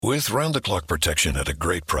With round-the-clock protection at a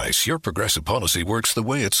great price, your Progressive policy works the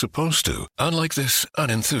way it's supposed to. Unlike this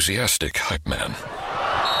unenthusiastic hype man.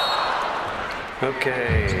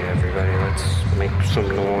 Okay, everybody, let's make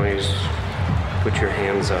some noise. Put your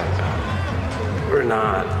hands up. Or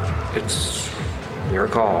not. It's your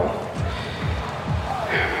call.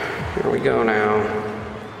 Here we go now.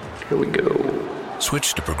 Here we go.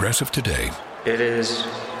 Switch to Progressive today. It is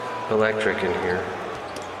electric in here.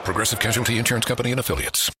 Progressive Casualty Insurance Company and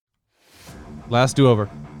Affiliates. Last do-over.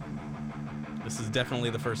 This is definitely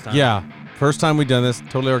the first time. Yeah. First time we've done this.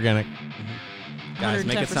 Totally organic. Guys,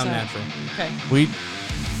 make it sound 110%. natural. Okay.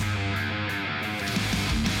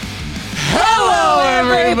 Hello,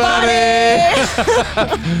 everybody!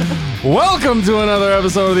 Welcome to another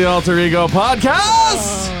episode of the Alter Ego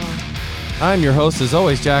Podcast. I'm your host, as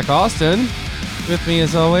always, Jack Austin. With me,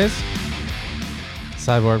 as always,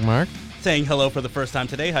 Cyborg Mark. Saying hello for the first time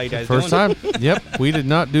today. How you guys First doing? time. Yep. We did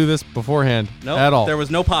not do this beforehand Nope, at all. there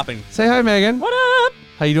was no popping. Say hi, Megan. What up?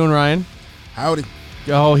 How you doing, Ryan? Howdy.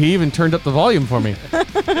 Oh, he even turned up the volume for me.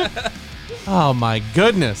 Oh, my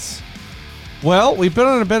goodness. Well, we've been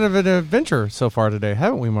on a bit of an adventure so far today,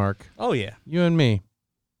 haven't we, Mark? Oh, yeah. You and me.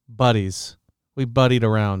 Buddies. We buddied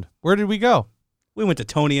around. Where did we go? We went to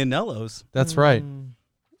Tony Anello's. That's right.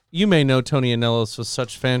 You may know Tony Anello's with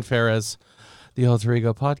such fanfare as the Alter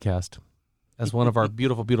Ego Podcast, as one of our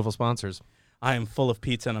beautiful, beautiful sponsors. I am full of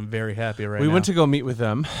pizza, and I'm very happy right now. We went to go meet with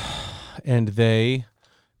them, and they,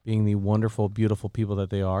 being the wonderful, beautiful people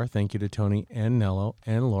that they are, thank you to Tony and Nello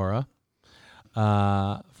and Laura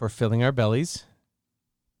for filling our bellies.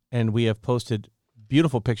 And we have posted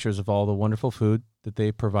beautiful pictures of all the wonderful food that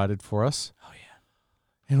they provided for us. Oh, yeah.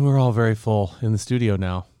 And we're all very full in the studio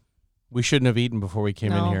now. We shouldn't have eaten before we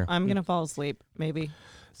came in here. I'm going to fall asleep, maybe.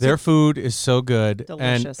 Their food is so good.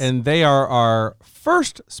 Delicious. And they are our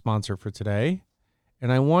first sponsor for today.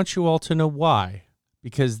 And I want you all to know why.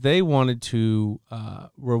 Because they wanted to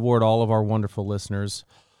reward all of our wonderful listeners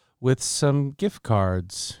with some gift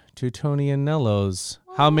cards to Tony and Nello's.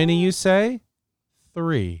 How many, you say?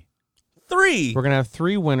 3. 3. We're going to have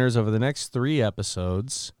 3 winners over the next 3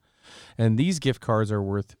 episodes. And these gift cards are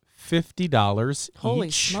worth $50 Holy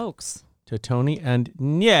each smokes. to Tony and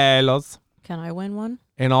Nello's. Can I win one?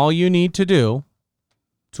 And all you need to do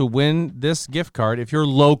to win this gift card, if you're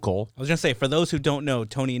local. I was going to say, for those who don't know,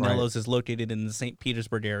 Tony Right. Anello's is located in the St.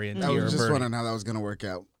 Petersburg area. I was just wondering how that was going to work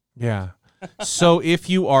out. Yeah. So if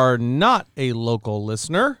you are not a local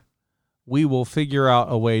listener, we will figure out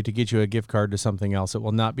a way to get you a gift card to something else. It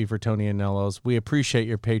will not be for Tony and Nello's. We appreciate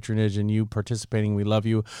your patronage and you participating. We love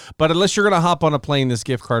you. But unless you're going to hop on a plane, this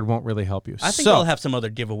gift card won't really help you. I think we'll have some other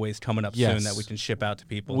giveaways coming up Yes. soon that we can ship out to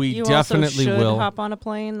people. We You definitely also should will. hop on a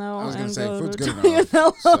plane, though. I was going and to say, go food's to good Tony enough.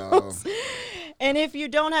 Anello's. So, And if you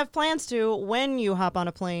don't have plans to, when you hop on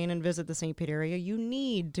a plane and visit the St. Pete area, you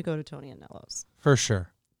need to go to Tony Anello's. For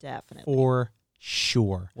sure. Definitely. For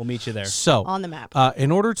sure. We'll meet you there. So On the map. in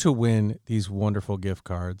order to win these wonderful gift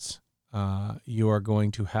cards, you are going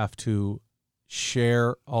to have to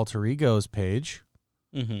share Alter Ego's page,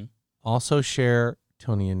 Mm-hmm. also share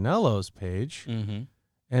Tony and Nello's page, Mm-hmm.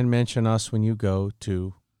 and mention us when you go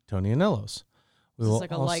to Tony and Nello's. We This will is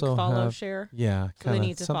like a also follow, have, share. Yeah, So they kinda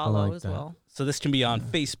need to something follow like as that. well. So this can be on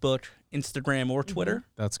Facebook, Instagram, or Twitter.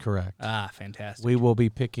 That's correct. Ah, fantastic. We will be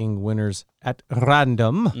picking winners at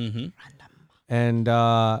random. Mm-hmm. And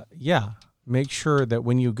make sure that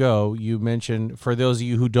when you go, you mention, for those of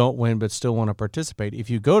you who don't win but still want to participate, if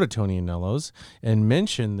you go to Tony and Nello's and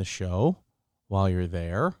mention the show while you're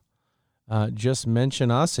there, just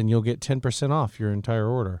mention us and you'll get 10% off your entire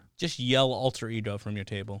order. Just yell Alter Ego from your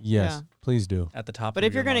table Yes, Yeah. please do. at the top But of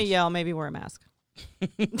if you're your going to lunch. yell, maybe wear a mask.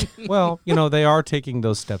 Well, they are taking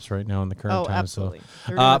those steps right now in the current Oh, time. absolutely. So,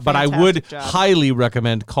 They're doing a but I would fantastic job. highly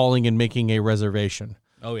recommend calling and making a reservation.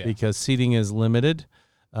 Oh, yeah. Because seating is limited,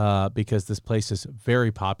 because this place is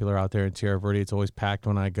very popular out there in Tierra Verde. It's always packed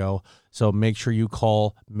when I go. So make sure you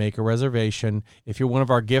call, make a reservation. If you're one of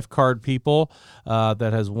our gift card people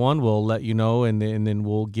that has won, we'll let you know, and then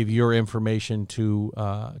we'll give your information to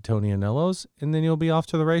Tony and Nello's, and then you'll be off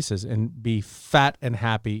to the races and be fat and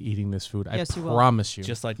happy eating this food. Yes, I you will. promise you.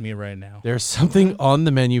 Just like me right now. There's something on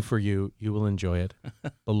the menu for you. You will enjoy it.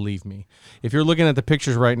 Believe me. If you're looking at the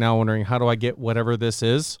pictures right now wondering, how do I get whatever this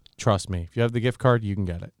is? Trust me. If you have the gift card, you can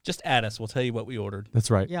get it. Just add us. We'll tell you what we ordered.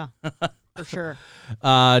 That's right. Yeah. For sure.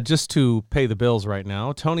 Just to pay the bills right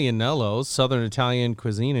now, Tony Anello's Southern Italian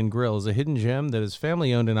Cuisine and Grill is a hidden gem that is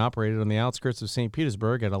family-owned and operated on the outskirts of St.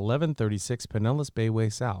 Petersburg at 1136 Pinellas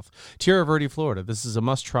Bayway South, Tierra Verde, Florida. This is a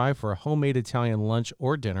must-try for a homemade Italian lunch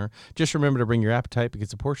or dinner. Just remember to bring your appetite because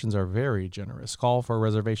the portions are very generous. Call for a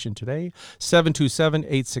reservation today,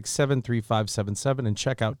 727-867-3577, and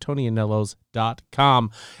check out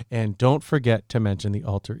TonyAnellos.com. And don't forget to mention the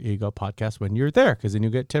Alter Ego podcast when you're there, because then you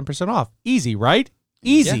get 10% off. Easy, right?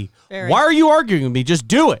 Easy. Very. Why are you arguing with me? Just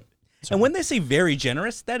do it. And when they say very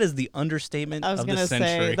generous, that is the understatement I was of going the to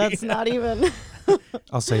century. say, that's not even.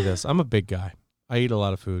 I'll say this. I'm a big guy. I eat a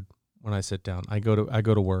lot of food when I sit down. I go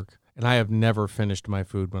to work, and I have never finished my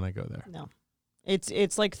food when I go there. No.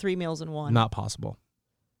 It's like 3 meals in one. Not possible.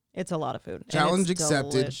 It's a lot of food. and Challenge it's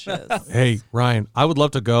accepted. delicious. Hey, Ryan, I would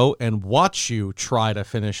love to go and watch you try to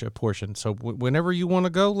finish a portion. So whenever you want to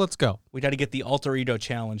go, let's go. We got to get the Alter Ego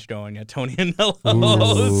challenge going at Tony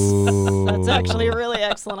Anello's. Ooh. That's actually a really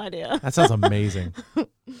excellent idea. That sounds amazing.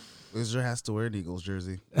 Loser has to wear an Eagles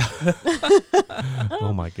jersey.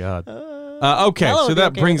 Oh, my God. Okay, Mello so would be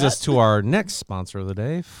that okay brings with us to our next sponsor of the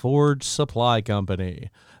day, Ford Supply Company.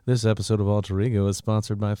 This episode of Alter Ego is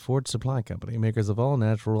sponsored by Ford Supply Company, makers of all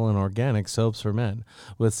natural and organic soaps for men,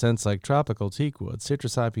 with scents like tropical teakwood,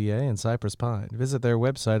 citrus IPA, and cypress pine. Visit their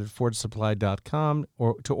website at fordsupply.com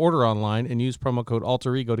or to order online and use promo code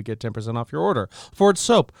Alter Ego to get 10% off your order. Ford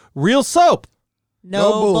soap, real soap.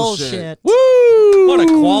 No bullshit. bullshit. Woo! What a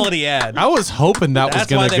quality ad. I was hoping that was That's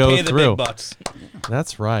going why to they go pay the through. big bucks.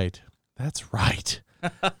 That's right. That's right.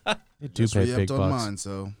 They do Just pay re-upped big on bucks. mine,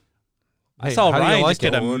 so I Hey, saw how do you Ryan like just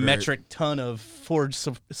get it? a Order it. metric ton of Ford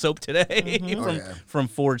soap today Oh, yeah. from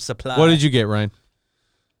Ford Supply. What did you get, Ryan?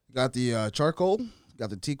 got the charcoal,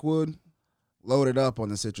 got the teakwood, loaded up on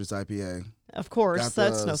the citrus IPA. Of course, Got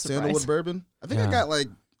that's the no sandalwood surprise. burban. I think Yeah. I got like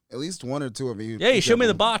at least one or two of you. Yeah, you showed me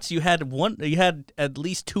the got box. You had one. You had at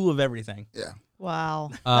least 2 of everything. one. Yeah. Wow.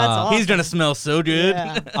 That's Uh, awesome. He's gonna smell so good.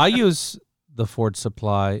 Yeah. I use the Ford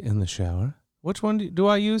Supply in the shower. Which one do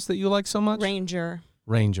I use that you like so much? Ranger.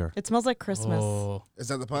 Ranger. It smells like Christmas. Oh, Is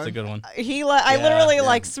that the that's a pun? good one. I Yeah. literally Yeah.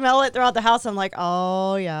 like smell it throughout the house. I'm like,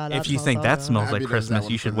 oh yeah. That If you smells think so that good. smells Abby like does that Christmas,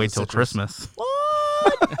 one you for should the wait till citrus. Christmas. What?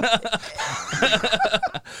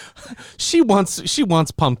 She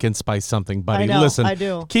wants pumpkin spice something, buddy. I know, Listen, I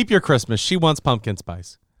do. keep your Christmas. She wants pumpkin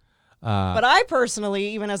spice. But I personally,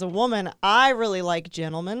 even as a woman, I really like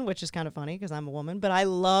gentleman, which is kind of funny because I'm a woman. But I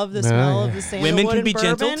love the smell of the sandalwood Women can and be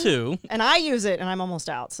gentle bourbon. too. And I use it, and I'm almost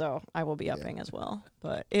out, so I will be upping as well.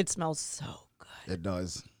 But it smells so good. It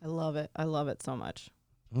does. I love it. I love it so much.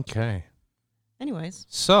 Okay. Anyways,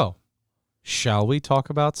 So, shall we talk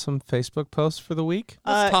about some Facebook posts for the week?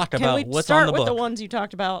 Let's talk can about we what's start on the with the book. ones you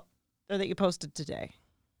talked about or that you posted today,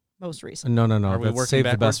 most recent? No. Are we Let's working save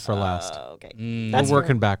the best backwards? for last. Okay. Mm, That's We're fair.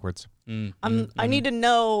 working backwards. I need to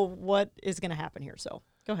know what is going to happen here. So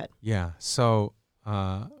go ahead. Yeah. So,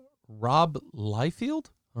 Rob Liefeld?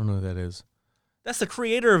 I don't know who that is. That's the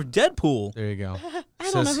creator of Deadpool. There you go. I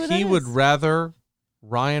don't know Says who he that would is. rather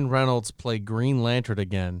Ryan Reynolds play Green Lantern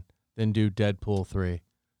again than do Deadpool 3.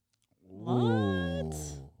 What?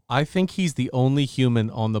 I think he's the only human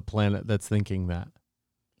on the planet that's thinking that,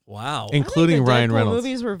 Wow. including I think the Ryan Deadpool Reynolds.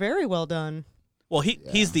 movies were very well done. Well,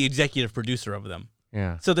 he's the executive producer of them.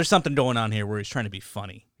 Yeah. So there's something going on here where he's trying to be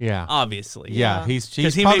funny. Yeah. Obviously. Yeah. Yeah. He's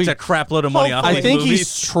Because he probably, makes a crap load of money off Hopefully. I these think movies.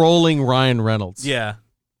 he's trolling Ryan Reynolds. Yeah.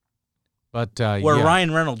 But Where yeah.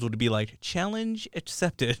 Ryan Reynolds would be like, challenge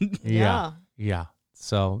accepted. Yeah. Yeah.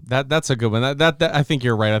 So that's a good one. That I think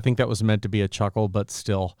you're right. I think that was meant to be a chuckle, but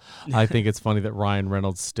still, I think it's funny that Ryan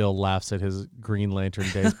Reynolds still laughs at his Green Lantern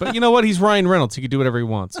days. But you know what? He's Ryan Reynolds. He can do whatever he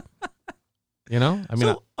wants. You know? I mean,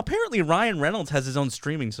 So apparently Ryan Reynolds has his own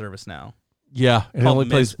streaming service now. yeah. It called only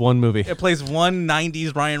plays Miz. one movie. It plays one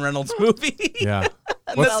 90s Ryan Reynolds movie. Yeah.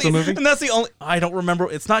 And What's that's the movie? And that's the only, I don't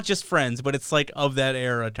remember. It's not just Friends, but it's like of that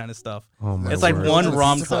era kind of stuff. Oh my It's like word. one Is it a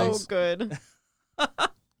rom-com. pizza So good.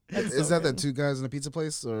 Is that the two guys in a pizza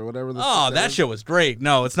place or whatever? Oh, that show was great.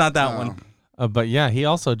 No, it's not that one. But yeah, he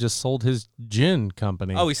also just sold his gin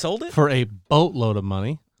company Oh, he sold it? for a boatload of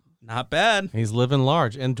money. Not bad. He's living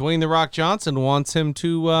large, and Dwayne the Rock Johnson wants him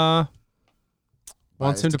to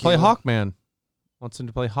his play tequila? Hawkman. Wants him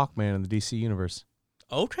to play Hawkman in the DC universe.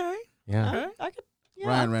 Okay. Yeah. Okay. I could. Yeah.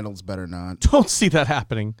 Ryan Reynolds better not. Don't see that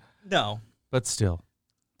happening, No. but still,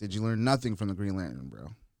 Did you learn nothing from the Green Lantern, bro?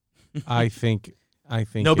 I think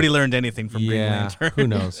Nobody learned anything from Green yeah, Lantern. who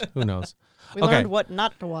knows? Who knows? We Okay. learned what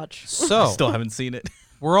not to watch. So Still haven't seen it.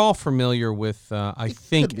 we're all familiar with. I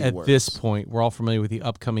think could be at worse. this point, we're all familiar with the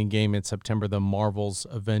upcoming game in September, the Marvel's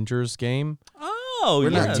Avengers game. Oh, We're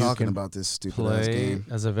yes. not You talking can about this stupid ass Play game.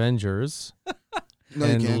 as Avengers. No,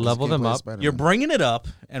 and you can't, 'cause level you can't them play up. Spider-Man. You're bringing it up,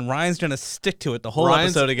 and Ryan's going to stick to it the whole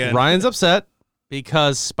Ryan's, episode again. Ryan's upset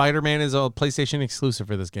because Spider-Man is a PlayStation exclusive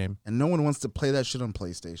for this game. And no one wants to play that shit on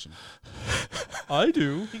PlayStation. I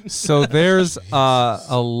do. So there's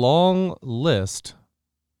a long list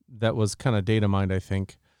that was kind of data mined, I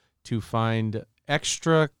think, to find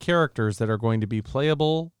extra characters that are going to be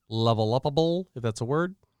playable, level upable, if that's a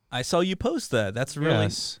word. I saw you post that. That's really...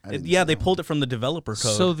 Yes. I didn't Yeah, see they that. pulled it from the developer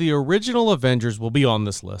code. So the original Avengers will be on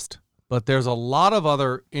this list, but there's a lot of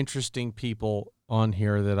other interesting people on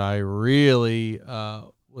here that I really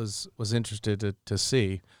was interested to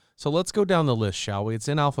see. So let's go down the list, shall we? It's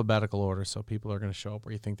in alphabetical order, so people are going to show up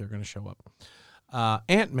where you think they're going to show up.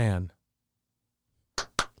 Ant-Man.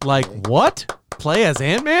 Like, what? Play as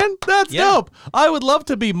Ant-Man? That's Yeah. dope. I would love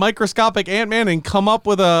to be microscopic Ant-Man and come up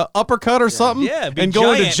with a uppercut or something Yeah, be and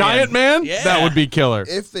go into Giant Giant Man. Man. That Yeah. would be killer.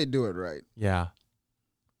 If they do it right. Yeah.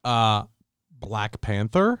 Black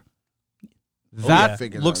Panther. yeah. That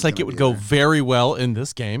Figured looks that was like gonna it would be go there. very well in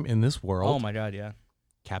this game, in this world. Oh, my God, yeah.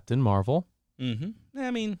 Captain Marvel. Mm-hmm.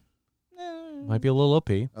 I mean... Might be a little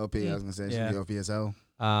OP. OP, I was going to say, it Yeah. should be OP as hell.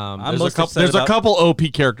 I'm most excited There's a about- couple OP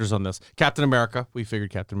characters on this. Captain America. We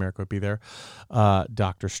figured Captain America would be there.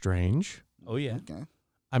 Doctor Strange. Oh, yeah. Okay.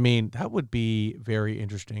 I mean, that would be very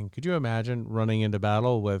interesting. Could you imagine running into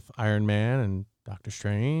battle with Iron Man and Doctor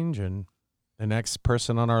Strange and the next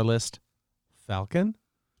person on our list, Falcon?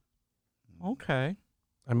 Okay.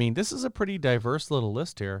 I mean, this is a pretty diverse little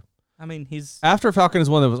list here. I mean, he's... After Falcon is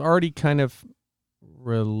one that was already kind of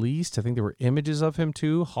released. I think there were images of him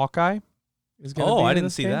too. Hawkeye is going to be Oh, I in didn't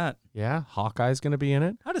this see game. that. Yeah, Hawkeye's going to be in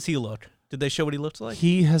it. How does he look? Did they show what he looks like?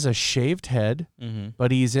 He has a shaved head, Mm-hmm.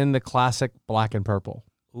 but he's in the classic black and purple.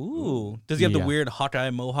 Ooh. Does he have the Yeah. weird Hawkeye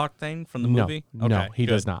mohawk thing from the No, movie? no, Okay, he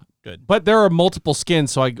good, does not. Good. But there are multiple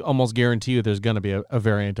skins, so I almost guarantee you there's going to be a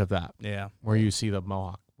variant of that Yeah. where you see the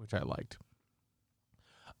mohawk, which I liked.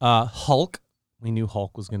 Hulk. We knew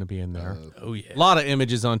Hulk was going to be in there. Oh, yeah. A lot of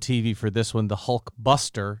images on TV for this one. The Hulk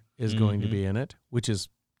Buster is going to Mhm. be in it, which is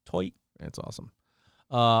Toy. it's awesome.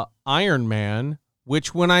 Iron Man,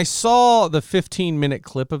 which when I saw the 15-minute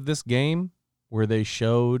clip of this game where they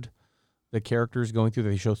showed the characters going through,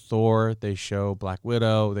 they show Thor, they show Black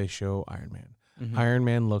Widow, they show Iron Man. Mhm. Iron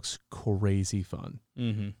Man looks crazy fun.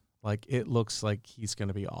 Mm-hmm. Like, it looks like he's going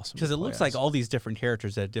to be awesome. Because to it play looks as. like all these different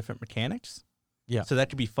characters have different mechanics. Yeah. So that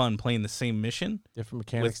could be fun playing the same mission different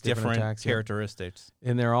mechanics, with different attacks. Yeah. characteristics.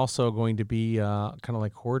 And they're also going to be kind of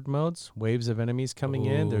like horde modes, waves of enemies coming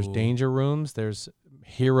in. There's Ooh. danger rooms. There's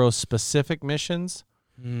hero-specific missions.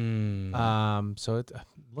 Mm. So it's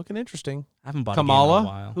looking interesting. I haven't bought a game in a Kamala,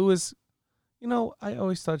 while. who is, I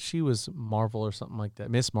always thought she was Marvel or something like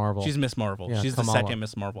that. Miss Marvel. She's Miss Marvel. Yeah, She's Kamala. the second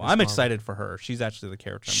Miss Marvel. Miss I'm Marvel. excited for her. She's actually the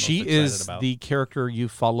character I'm She most excited is about. the character you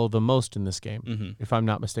follow the most in this game, Mhm. if I'm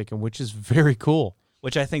not mistaken, which is very cool.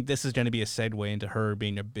 Which I think this is going to be a segue into her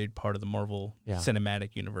being a big part of the Marvel Yeah.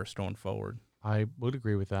 cinematic universe going forward. I would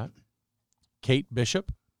agree with that. Kate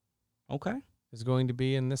Bishop Okay. is going to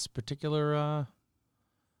be in this particular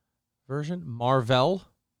version. Marvel.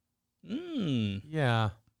 Mm. Yeah.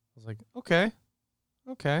 I was like,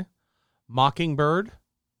 okay. Mockingbird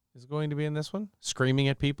is going to be in this one. Screaming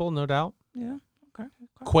at people, no doubt. Yeah. Okay.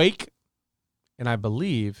 Quake. And I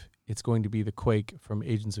believe it's going to be the Quake from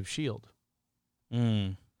Agents of S.H.I.E.L.D.,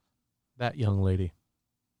 Mm. that young lady.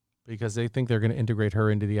 Because they think they're going to integrate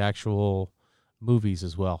her into the actual movies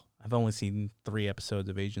as well. I've only seen 3 episodes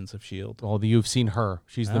of Agents of S.H.I.E.L.D. Well, you've seen her.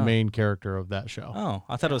 She's the Oh. main character of that show. Oh,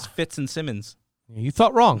 I thought it was Fitz and Simmons. You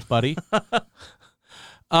thought wrong, buddy.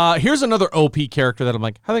 Here's another OP character that I'm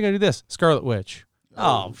like, how are they going to do this? Scarlet Witch.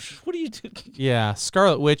 Oh, what are you doing? Yeah,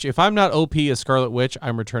 Scarlet Witch. If I'm not OP as Scarlet Witch,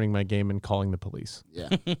 I'm returning my game and calling the police. Yeah.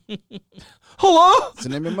 Hello? It's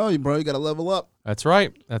an MMO, bro. You got to level up. That's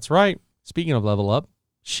right. That's right. Speaking of level up,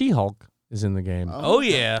 She-Hulk is in the game. Oh,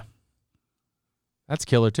 yeah. That's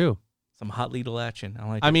killer too. Some hot lethal action. I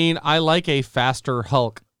like I it. mean, I like a faster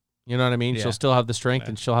Hulk. You know what I mean? Yeah. She'll still have the strength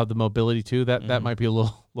and she'll have the mobility too. That Mhm. might be a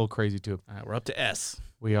little crazy too. All right, we're up to S.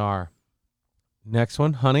 We are. Next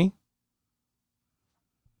one, honey.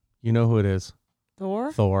 You know who it is.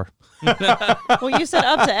 Thor? Thor. Well, you said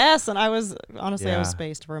up to S, and I was honestly I was Yeah.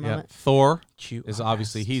 spaced for a Yeah. moment. Thor Cute. is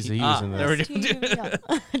obviously he was in there we this. go. Yeah,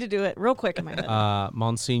 I had to do it real quick in my head.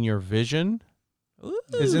 Monsignor Vision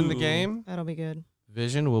is in the Ooh. game. That'll be good.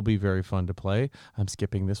 Vision will be very fun to play. I'm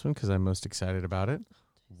skipping this one because I'm most excited about it.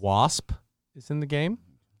 Wasp is in the game.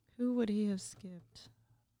 Who would he have skipped?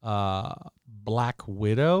 Black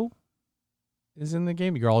Widow is in the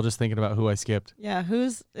game. You're all just thinking about who I skipped. Yeah,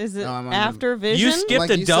 is it No, I'm after Vision? You skipped Like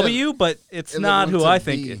a you said, W, but it's not who I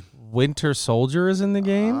think. it. Winter Soldier is in the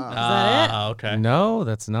game. that it? Okay. No,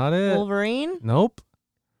 that's not it. Wolverine? Nope.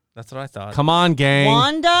 That's what I thought. Come on, gang.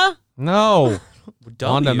 Wanda? No.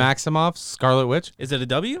 W. Wanda Maximoff, Scarlet Witch. Is it a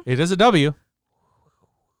W? It is a W.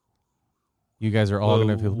 You guys are all going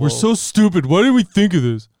to feel, Whoa. we're so stupid. Why didn't we think of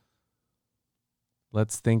this?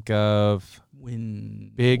 Let's think of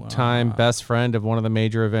big time best friend of one of the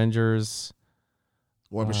major Avengers.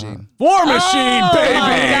 War Machine. War Machine, Oh, baby!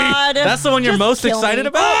 my God. That's the one you're Just most kill excited me.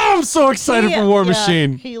 about? Oh, I'm so excited for War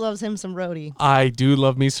Machine. He loves him some Rhodey. I do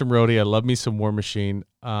love me some Rhodey. I love me some War Machine.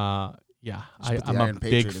 Yeah, put the I'm a Iron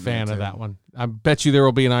big Patriot in fan there, of too. that one. I bet you there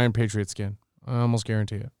will be an Iron Patriot skin. I almost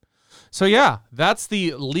guarantee it. So yeah, that's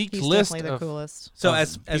the leaked He's list definitely the of coolest. So of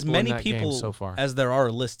as people in many that game people so far as there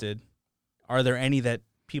are listed, are there any that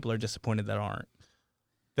people are disappointed that aren't?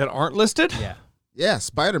 that aren't listed. Yeah. Yeah,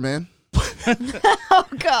 Spider-Man. Oh,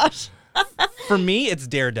 gosh. For me, it's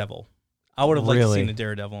Daredevil. I would have liked to Really? see a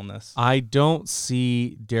Daredevil in this. I don't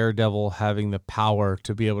see Daredevil having the power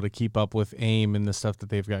to be able to keep up with AIM and the stuff that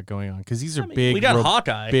they've got going on because these are big, we got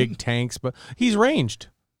Hawkeye. big tanks, but he's ranged.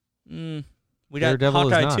 We got Daredevil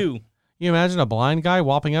is Hawkeye not. too. You imagine a blind guy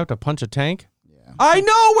whopping out to punch a tank? Yeah. I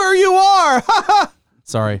know where you are.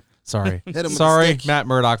 Sorry. Hit him with a Sorry, stick. Matt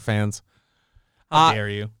Murdock fans. How dare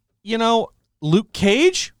you? You know, Luke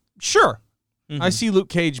Cage? Sure. Mhm. I see Luke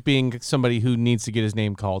Cage being somebody who needs to get his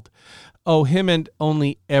name called. Oh, him and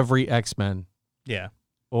only every X-Men. Yeah.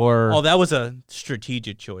 Or Oh, that was a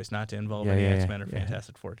strategic choice not to involve Yeah, any yeah, X-Men or yeah.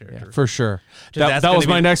 Fantastic Four yeah, characters. for sure. Just that's That gonna was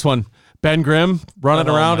my be- next one. Ben Grimm running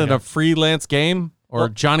Oh, around my in a God. freelance game or Well,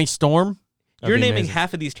 Johnny Storm. That'd You're be naming amazing.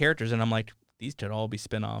 half of these characters, and I'm like, these could all be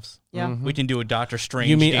spin-offs. Yeah. Mhm. We can do a Doctor Strange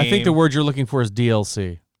You mean I think the game. word you're looking for is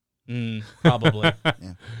DLC. Probably.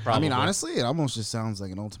 Yeah. Probably. I mean, honestly, it almost just sounds like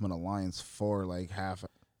an Ultimate Alliance for like half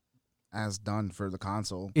as done for the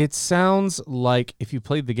console. It sounds like if you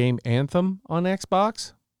played the game Anthem on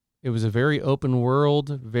Xbox, it was a very open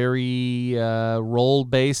world, very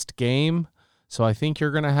role-based game. So I think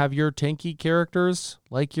you're going to have your tanky characters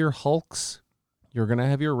like your Hulks. You're going to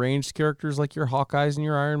have your ranged characters like your Hawkeyes and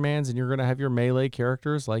your Iron Mans, and you're going to have your melee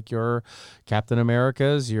characters like your Captain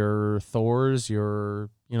Americas, your Thors, your,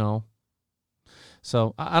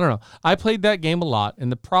 So I don't know. I played that game a lot,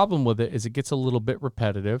 and the problem with it is it gets a little bit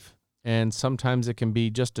repetitive. And sometimes it can be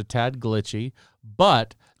just a tad glitchy.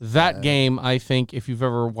 But that game, I think, if you've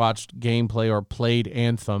ever watched gameplay or played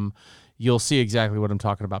Anthem, you'll see exactly what I'm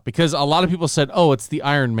talking about. Because a lot of people said, oh, it's the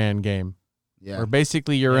Iron Man game. Yeah. Where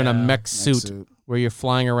basically you're in a Yeah. mech suit where you're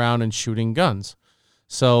flying around and shooting guns.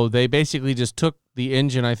 So they basically just took the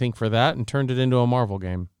engine, I think, for that and turned it into a Marvel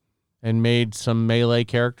game. And made some melee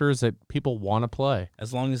characters that people want to play.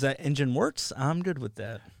 As long as that engine works, I'm good with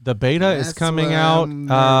that. The beta is That's coming why out I'm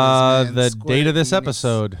nervous, man. the Square date of this Enix.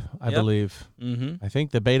 episode, I Yep. believe. Mm-hmm. I think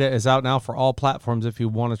the beta is out now for all platforms if you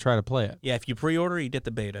want to try to play it. Yeah, if you pre-order, you get the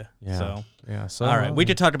beta. Yeah. So, Yeah. So all right, we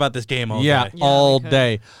could talk about this game all yeah, day. Yeah, all we could.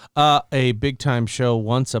 day. A big time show,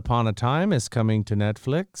 Once Upon a Time, is coming to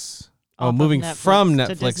Netflix. Off of moving Netflix from to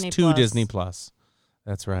Netflix Disney to Plus. Disney Plus.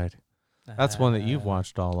 That's right. That's one that you've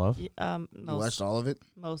watched all of. You watched Most, all of it?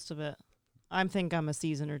 most of it. I think I'm a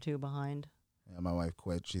season or two behind. Yeah, my wife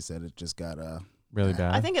quit. She said it just got Really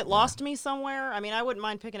bad. I think it lost me somewhere. I mean, I wouldn't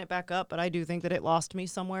mind picking it back up, but I do think that it lost me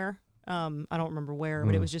somewhere. I don't remember where,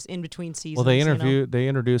 but it was just in between seasons. well, they you know? they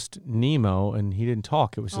introduced Nemo, and he didn't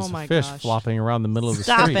talk. It was Oh just a my fish gosh. flopping around the middle of the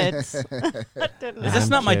Stop street. it. That didn't Is this I'm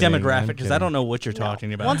not my kidding, demographic? I'm Because I kidding. don't know what you're No.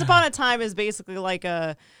 talking about. Once Upon a Time is basically like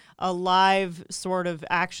a live sort of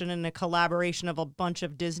action and a collaboration of a bunch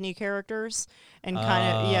of Disney characters and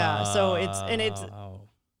kind of So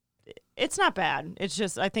it's not bad. It's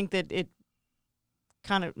just I think that it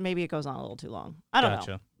kind of maybe it goes on a little too long. I don't know.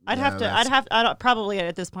 Gotcha. I'd probably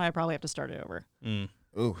at this point I'd probably have to start it over.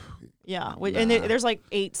 Ooh. Yeah, Nah. and there's like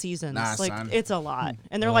 8 seasons. Nah, like son. it's a lot,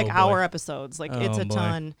 and they're Oh, like boy. hour episodes. Like it's Oh, a boy.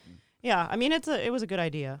 ton. Yeah, I mean it was a good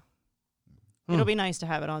idea. It'll be nice to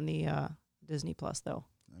have it on the Disney Plus though.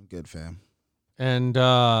 I'm good, fam. And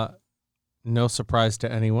no surprise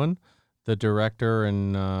to anyone, the director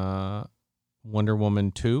in Wonder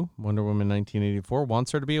Woman 2, Wonder Woman 1984,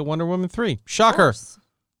 wants her to be a Wonder Woman 3. Shocker. Of course.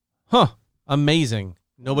 Huh. Amazing.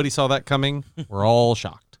 Nobody saw that coming. We're all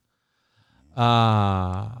shocked.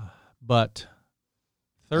 But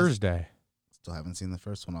Thursday, Still haven't seen the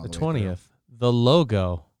first one all the the way through. 20th, the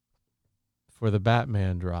logo for the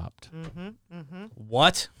Batman dropped.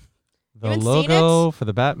 What? The haven't seen logo for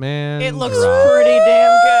the Batman It looks dropped. pretty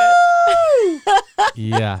damn good.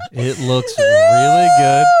 Yeah, it looks really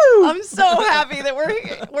good. I'm so happy that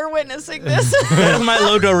we're witnessing this. That is my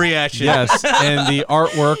Lodo reaction. Yes, and the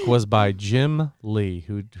artwork was by Jim Lee,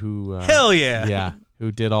 who Hell yeah. yeah,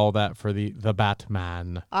 who did all that for the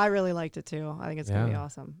Batman. I really liked it too. I think it's gonna be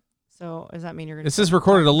awesome. So does that mean you're gonna? This is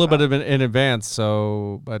recorded a little bit in advance,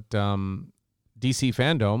 so DC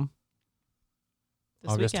Fandom,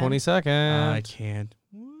 this August weekend? 22nd. I can't.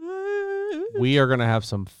 We are gonna have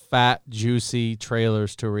some fat, juicy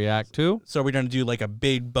trailers to react to. So are we going to do like a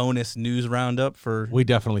big bonus news roundup for? We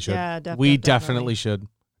definitely should. Yeah, we definitely. definitely should.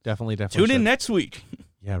 Definitely Tune should. in next week.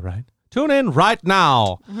 Yeah, right. Tune in right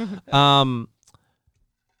now.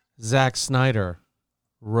 Zack Snyder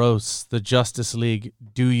roasts the Justice League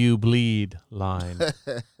 "Do You Bleed" line,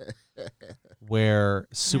 where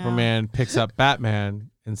Superman picks up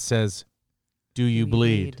Batman and says, "Do you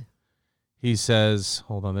bleed?" He says,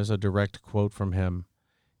 hold on, there's a direct quote from him.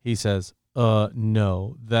 He says,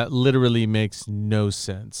 no, that literally makes no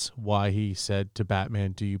sense why he said to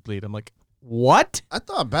Batman, "Do you bleed?" I'm like, what? I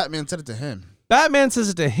thought Batman said it to him. Batman says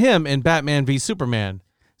it to him in Batman v Superman.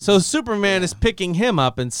 So Superman is picking him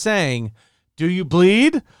up and saying, "Do you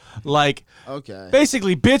bleed?" Like, Okay.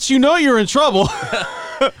 basically, bitch, you know you're in trouble.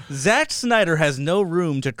 Zack Snyder has no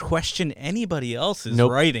room to question anybody else's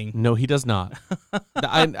Nope. writing. No, he does not.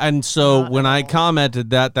 And so when I commented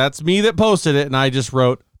that, that's me that posted it, and I just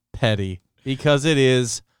wrote petty because it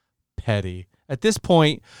is petty. At this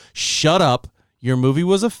point, shut up. Your movie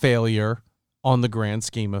was a failure on the grand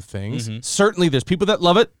scheme of things. Mm-hmm. Certainly, there's people that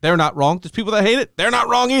love it. They're not wrong. There's people that hate it. They're not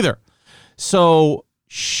wrong either. So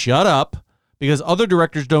shut up, because other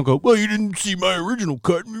directors don't go, "Well, you didn't see my original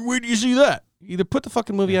cut. Where do you see that?" Either put the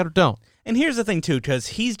fucking movie out or don't. And here's the thing, too, because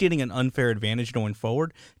he's getting an unfair advantage going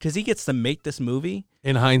forward, because he gets to make this movie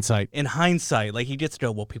In hindsight. in hindsight. Like, he gets to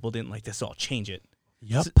go, well, people didn't like this, so I'll change it.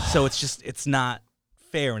 Yep. So it's not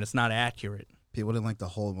fair and it's not accurate. People didn't like the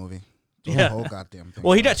whole movie. The Yeah. whole goddamn thing.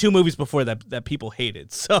 Well, he got 2 movies before that people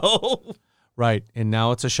hated, so... Right. And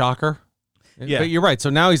now it's a shocker. Yeah. But you're right.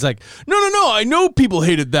 So now he's like, no, I know people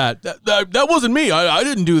hated that. That wasn't me. I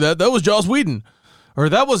didn't do that. That was Joss Whedon. Or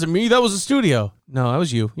that wasn't me. That was the studio. No, that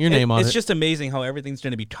was you. Your name on it. It's just amazing how everything's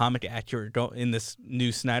going to be comic accurate in this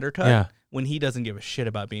new Snyder cut Yeah. when he doesn't give a shit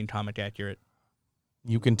about being comic accurate.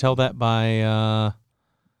 You can tell that by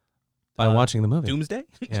watching the movie. Doomsday?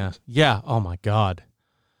 Yeah. Yeah. Oh, my God.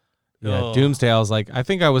 Yeah. Oh. Doomsday. I was like, I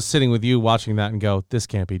think I was sitting with you watching that and go, this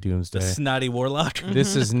can't be Doomsday. The snotty warlock.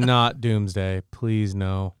 This is not Doomsday. Please,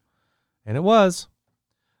 no. And it was.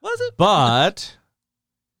 Was it? But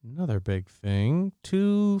another big thing,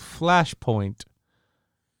 2 Flashpoint,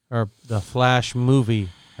 or the Flash movie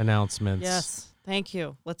announcements. Yes. Thank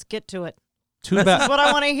you. Let's get to it. 2 That's what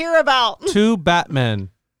I want to hear about. 2 Batmen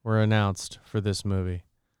were announced for this movie.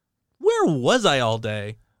 Where was I all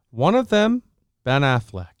day? One of them, Ben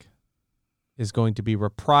Affleck, is going to be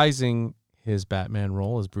reprising his Batman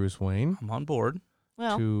role as Bruce Wayne I'm on board.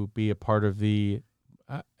 Well, to be a part of the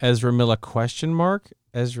Ezra Miller question mark.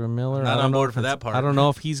 Ezra Miller. Not I don't on know board if for it's- that part. I don't know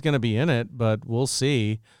if he's going to be in it, but we'll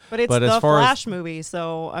see. but it's but as the far as- Flash movie,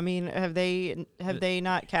 so I mean, have they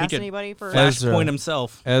not cast could anybody for? Ezra. Flashpoint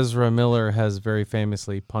himself. Ezra Miller has very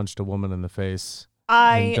famously punched a woman in the face.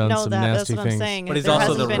 I and done know some that. That's nasty what I'm things. saying. But he's There also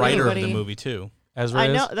hasn't the been writer anybody. of the movie, too. Ezra I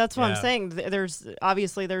know. is? That's what Yeah. I'm saying. There's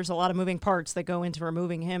obviously a lot of moving parts that go into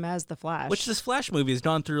removing him as the Flash. Which this Flash movie has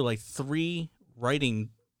gone through like 3 writing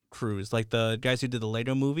crews. Like the guys who did the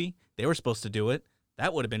Lego movie, they were supposed to do it.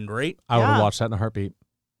 That would have been great. I would have Yeah. watched that in a heartbeat.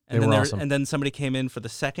 They And then were there- awesome. and then somebody came in for the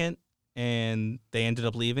second, and they ended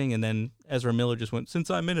up leaving. And then Ezra Miller just went, "Since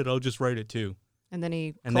I'm in it, I'll just write it too." and then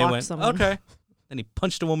he And they clocked went, someone. "Okay." Then he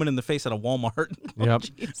punched a woman in the face at a Walmart. Yep.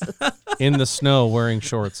 Jesus. In the snow wearing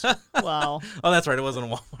shorts. Wow. Oh, that's right. It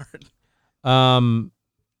wasn't a Walmart.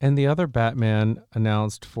 And the other Batman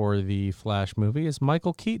announced for the Flash movie is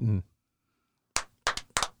Michael Keaton.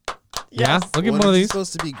 Yeah? Yes. Look at What, one of is he these.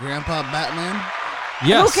 supposed to be Grandpa Batman?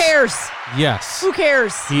 Yes. Who cares? Yes. Who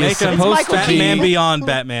cares? He is Make him supposed Michael to be. Batman Beyond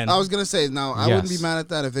Batman. I was gonna say now I wouldn't be Yes. mad at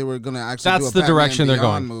that if they were gonna actually do That's a the Batman direction they're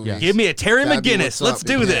Beyond going. movie. Yes. Give me a Terry That'd be McGinnis. what's Let's up,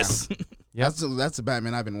 do yeah. this. Yep. That's the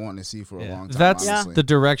Batman I've been wanting to see for a long time. That's honestly. the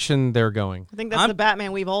direction they're going. I think that's I'm- the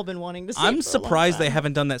Batman we've all been wanting to see. I'm for a long surprised they time.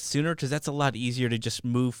 haven't done that sooner because that's a lot easier to just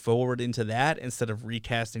move forward into that instead of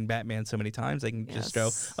recasting Batman so many times. They can just go,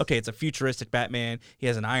 Yes. okay, it's a futuristic Batman. He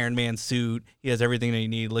has an Iron Man suit. He has everything that you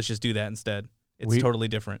need. Let's just do that instead. It's totally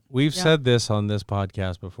different. We've Yeah. said this on this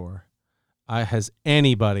podcast before. Has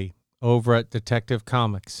anybody over at Detective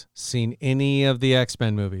Comics seen any of the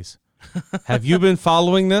X-Men movies? Have you been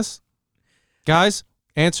following this? Guys,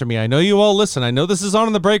 answer me. I know you all listen. I know this is on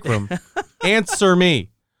in the break room. Answer me.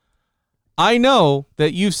 I know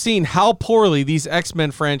that you've seen how poorly these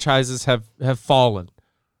X-Men franchises have fallen.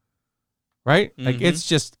 Right? Like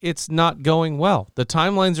it's not going well. The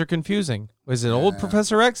timelines are confusing. Is it old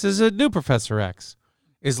Professor X? Is it new Professor X?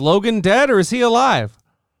 Is Logan dead or is he alive?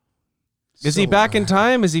 Is he back in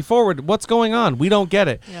time? Is he forward? What's going on? We don't get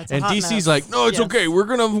it. Yeah, it's a and hot DC's mess. like, no, it's Yes. okay. We're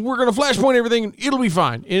gonna Flashpoint everything. And it'll be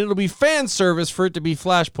fine. It'll be fan service for it to be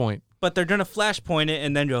Flashpoint. But they're gonna Flashpoint it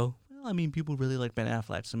and then go, well, I mean, people really like Ben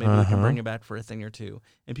Affleck, so maybe we can bring him back for a thing or two.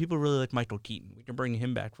 And people really like Michael Keaton. We can bring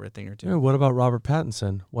him back for a thing or two. Yeah, what about Robert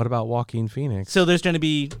Pattinson? What about Joaquin Phoenix? So there's gonna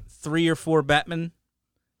be 3 or 4 Batman,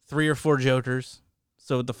 3 or 4 Jokers.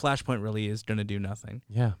 So the Flashpoint really is gonna do nothing.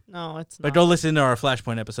 Yeah. No, it's But not. go listen to our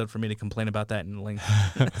Flashpoint episode for me to complain about that in length.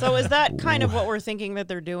 So is that kind of what we're thinking that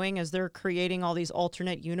they're doing? Is they're creating all these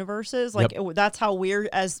alternate universes? Like that's how we're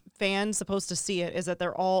as fans supposed to see it? Is that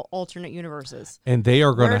they're all alternate universes? And they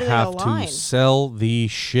are going Where to do they have align? to sell the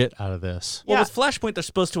shit out of this. Well, Yeah. with Flashpoint, they're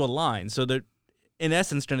supposed to align, so they're in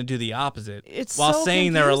essence going to do the opposite. It's while so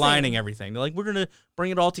saying they're confusing. aligning everything. They're like, we're going to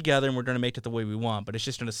bring it all together and we're going to make it the way we want, but it's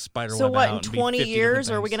just going to spider So web what, out in and be 20 50 years,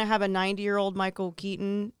 different are we things. going to have a 90-year-old Michael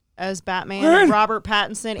Keaton as Batman, and Robert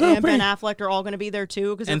Pattinson and Ben Affleck are all going to be there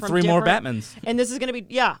too? Because and from 3 more different- Batmans. And this is going to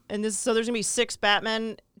be, so there's going to be 6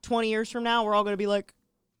 Batmen 20 years from now. We're all going to be like,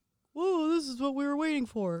 whoa, this is what we were waiting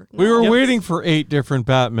for. We were No. waiting for 8 different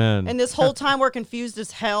Batmen. And this whole time we're confused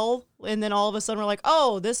as hell. And then all of a sudden we're like,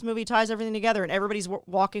 oh, this movie ties everything together. And everybody's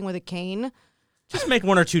walking with a cane. Just make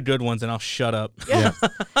 1 or 2 good ones and I'll shut up. Yeah.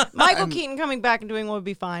 Michael Keaton coming back and doing what would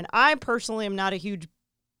be fine. I personally am not a huge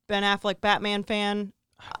Ben Affleck Batman fan.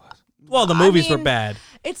 Well, the I movies were mean, bad.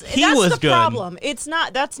 That's was the good. problem. It's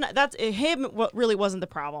not. That's him. What really wasn't the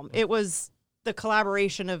problem. It was the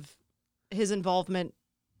collaboration of his involvement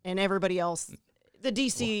and everybody else. The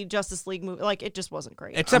DC Justice League movie, like it just wasn't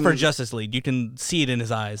great. Except for Justice League. You can see it in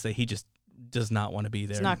his eyes that he just does not want to be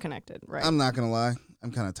there. It's not connected, right? I'm not gonna lie.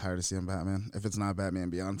 I'm kind of tired of seeing Batman. If it's not Batman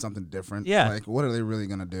Beyond, something different. Yeah. Like, what are they really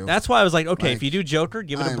gonna do? That's why I was like, okay, Like, if you do Joker,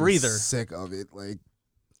 give it a I'm breather. Sick of it. Like,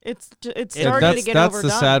 It's Yeah, starting to get that's overdone.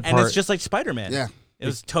 the sad And part. it's just like Spider-Man. yeah. It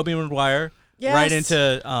was Tobey Maguire Yes. right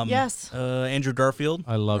into Yes. Andrew Garfield.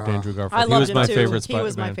 I loved Andrew Garfield. I he loved was him my too. favorite He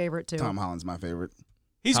was my Spider-Man. favorite too. Tom Holland's my favorite.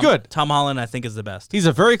 He's good. Tom Holland, I think, is the best. He's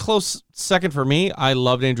a very close second for me. I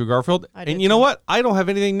loved Andrew Garfield. I did And you know too. what? I don't have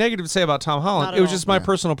anything negative to say about Tom Holland. Not It at was all. just my Yeah.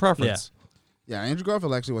 personal preference. Yeah, Andrew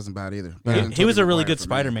Garfield actually wasn't bad either. Yeah. Better than He was Tobey a really Maguire good for me.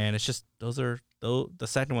 Spider-Man. It's just the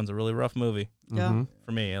second one's a really rough movie Yeah. Mhm.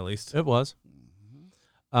 for me, at least. It was.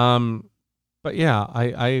 But yeah,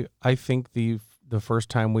 I think the first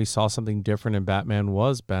time we saw something different in Batman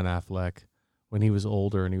was Ben Affleck when he was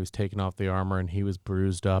older and he was taking off the armor and he was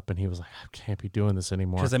bruised up and he was like, I can't be doing this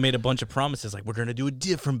anymore. Because I made a bunch of promises, like, we're going to do a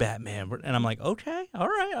different Batman. And I'm like, okay, all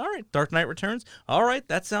right. Dark Knight Returns. All right,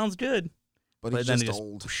 that sounds good. But he's then just he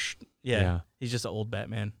old. Yeah, he's just an old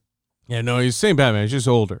Batman. Yeah, no, he's the same Batman. He's just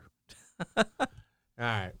older. All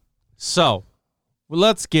right. So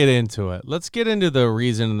let's get into it. Let's get into the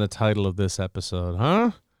reason and the title of this episode,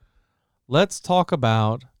 huh? Let's talk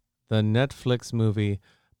about the Netflix movie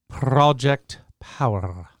Project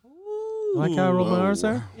Power. Like how I rolled my R's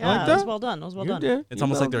there? Yeah, like that was that? well done. That was well You done. did. It's You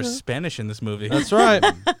almost like nailed there's it. Spanish in this movie. That's right.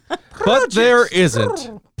 But there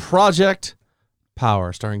isn't. Project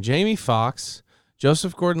Power, starring Jamie Foxx,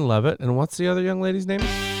 Joseph Gordon-Levitt, and what's the other young lady's name?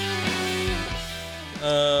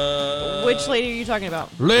 Which lady are you talking about?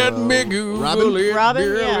 Let me go. Robin? Robin,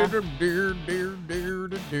 yeah.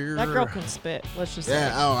 That That girl can spit. Let's just Yeah.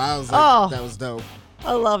 say. Oh, I was like, Oh. that was dope.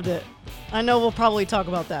 I loved it. I know we'll probably talk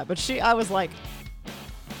about that, but I was like,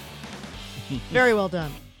 very well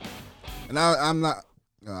done. And I'm not.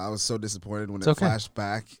 I was so disappointed when It's it okay. flashed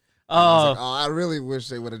back. I was Oh, like, I really wish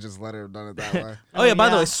they would have just let her have done it that way. oh yeah. By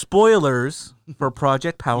the yeah. way, spoilers for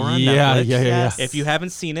Project Power on Yeah, Netflix. yeah. Yes. If you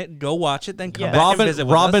haven't seen it, go watch it. Then come Yeah. back and visit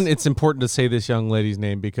with Robin, us. it's important to say this young lady's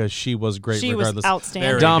name because she was great She was regardless. outstanding.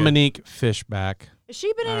 Very good. Dominique Fishback. Has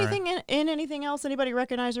she been All right. anything in anything else? Anybody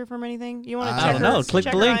recognize her from anything? You want to I check don't her? know. Click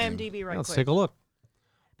check the her link. IMDb right Let's quick. take a look.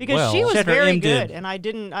 Because Well- she was Check her very IMDb. good, and I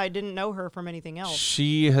didn't know her from anything else.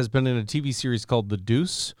 She has been in a TV series called The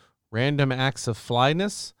Deuce, Random Acts of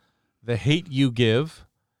Flyness, The Hate You Give,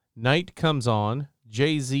 Night Comes On,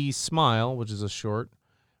 Jay-Z Smile, which is a short,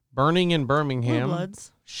 Burning in Blue Birmingham,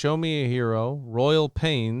 Bloods. Show Me a Hero, Royal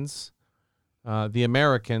Pains, The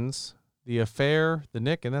Americans, The Affair, The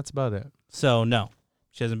Nick, and that's about it. So no,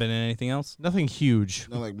 she hasn't been in anything else. Nothing huge.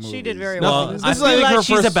 No, like She did movies. very No, well. this I is, feel I think, like her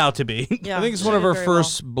she's first- about to be. Yeah, I think it's she one of did her very well.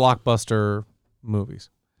 first blockbuster movies.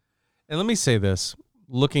 And let me say this: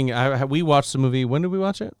 we watched the movie. When did we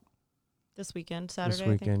watch it? This weekend, Saturday. This I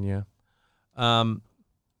think. weekend, yeah.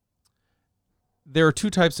 there are two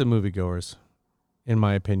types of moviegoers, in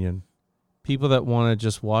my opinion. People that want to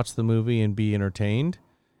just watch the movie and be entertained,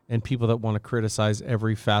 and people that want to criticize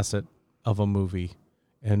every facet of a movie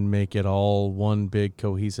and make it all one big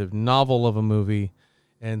cohesive novel of a movie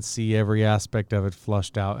and see every aspect of it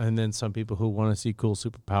flushed out. And then some people who want to see cool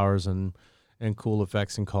superpowers and cool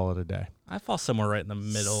effects and call it a day. I fall somewhere right in the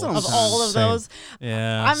middle. Of all of Same. those.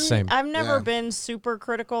 Yeah. Same. I've never Yeah. been super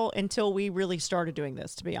critical until we really started doing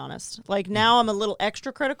this, to be honest. Like now I'm a little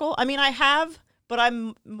extra critical. I mean, I have, but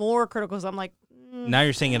I'm more critical because I'm like, Now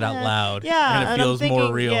you're saying it out loud. yeah, And it I'm feels thinking,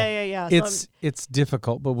 more real. Yeah. So It's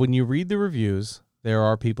difficult, but when you read the reviews, there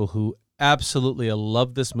are people who absolutely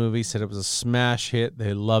love this movie, said it was a smash hit,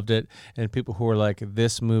 they loved it, and people who are like,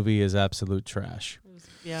 this movie is absolute trash.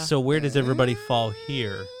 yeah. So where does everybody fall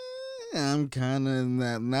here? Yeah, I'm kind of in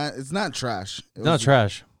that. Not. It's not trash. It Not was,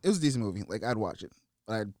 trash. It was a decent movie. Like I'd watch it.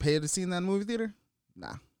 But I'd pay to see in that movie theater.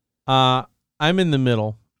 Nah. I'm in the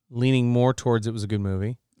middle, leaning more towards it was a good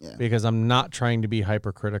movie Yeah. because I'm not trying to be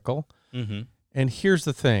hypercritical. Mm-hmm. And here's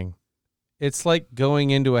the thing. It's like going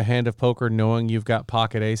into a hand of poker knowing you've got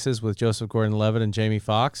pocket aces with Joseph Gordon-Levitt and Jamie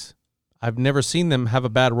Foxx. I've never seen them have a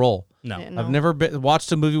bad role. No. Yeah, no. I've never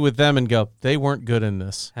watched a movie with them and go, they weren't good in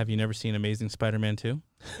this. Have you never seen Amazing Spider-Man 2?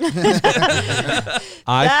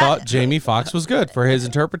 I thought Jamie Foxx was good for his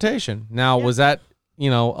interpretation. Now, was that,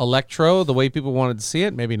 Electro the way people wanted to see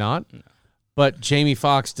it? Maybe not. But Jamie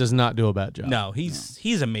Foxx does not do a bad job. No,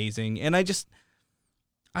 he's amazing. And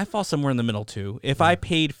I fall somewhere in the middle too. If I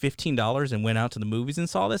paid $15 and went out to the movies and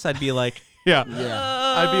saw this, I'd be like, Yeah.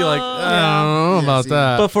 Yeah. I'd be like, I don't know about see,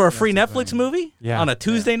 that. but for a free Netflix movie Yeah. on a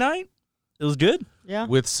Tuesday night, it was good. yeah.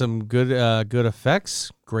 With some good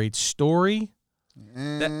effects, great story.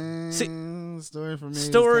 Story for me. is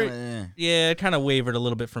Story- kinda, Yeah, it kind of wavered a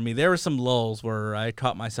little bit for me. There were some lulls where I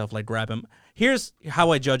caught myself like grabbing. Here's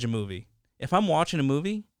how I judge a movie. If I'm watching a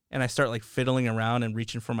movie and I start like fiddling around and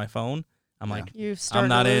reaching for my phone, I'm Yeah. like, You started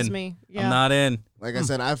not to lose in. me. Yeah. I'm not in. Like I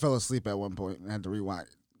said, I fell asleep at one point and had to rewind.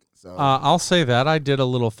 So I'll say that. I did a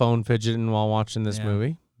little phone fidgeting while watching this Yeah.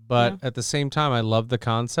 movie. But at the same time, I loved the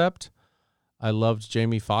concept. I loved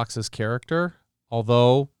Jamie Foxx's character,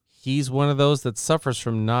 although he's one of those that suffers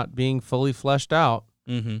from not being fully fleshed out.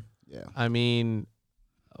 Mm-hmm. yeah. I mean,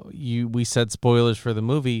 we said spoilers for the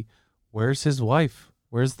movie. Where's his wife?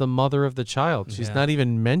 Where's the mother of the child? She's Yeah. not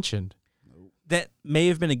even mentioned. That may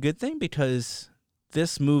have been a good thing because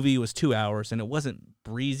this movie was 2 hours and it wasn't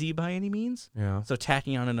breezy by any means. Yeah. So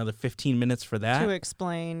tacking on another 15 minutes for that, To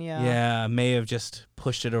explain, yeah, may have just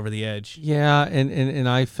pushed it over the edge. Yeah, and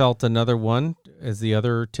I felt another one as the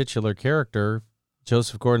other titular character,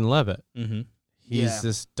 Joseph Gordon-Levitt. Mm-hmm. He's Yeah.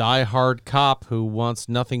 this diehard cop who wants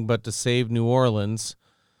nothing but to save New Orleans,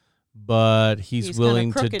 but he's He's kinda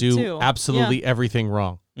willing to crooked, do too. absolutely everything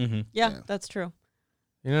wrong. Mm-hmm. Yeah, Yeah. that's true.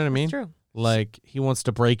 You know what I mean? That's true. Like he wants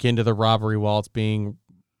to break into the robbery while it's being,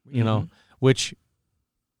 Mm-hmm. which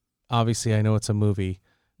obviously I know it's a movie.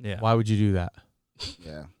 Yeah. Why would you do that?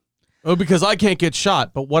 Yeah. Oh, because I can't get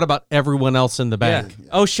shot. But what about everyone else in the Yeah. bank?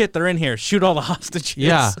 Oh shit, they're in here. Shoot all the hostages.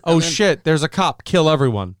 Yeah. Oh then- shit, there's a cop. Kill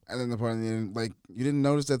everyone. And then the part in the end, like you didn't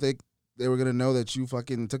notice that they were gonna know that you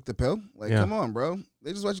fucking took the pill. Like, Yeah. come on, bro.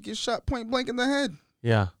 They just watch you get shot point blank in the head.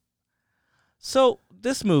 Yeah. So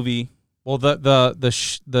this movie, Well,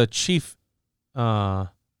 the chief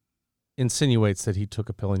insinuates that he took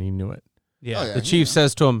a pill and he knew it. yeah, Oh, yeah. The chief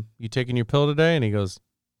says to him, "You taking your pill today?" And he goes,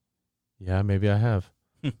 "Yeah, maybe I have."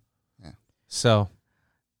 Yeah. So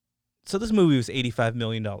so this movie was $85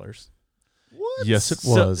 million. What? yes, it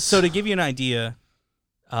was. So to give you an idea,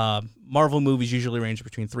 Marvel movies usually range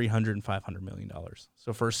between $300 and $500 million.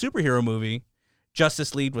 So for a superhero movie,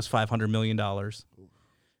 Justice League was $500 million.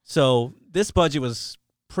 So this budget was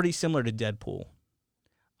pretty similar to Deadpool.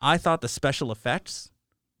 I thought the special effects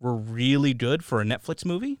were really good for a Netflix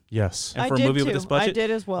movie. Yes, And I for a did movie too. with this budget, I did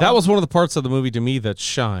as well. that was one of the parts of the movie to me that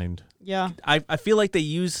shined. Yeah. I feel like they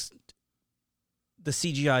used the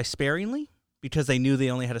CGI sparingly because they knew they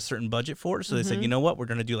only had a certain budget for it. So they said, you know what, we're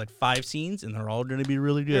going to do like 5 scenes and they're all going to be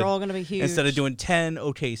really good. They're all going to be huge. Instead of doing 10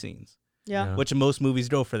 okay scenes, Yeah. which most movies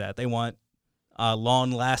go for that. They want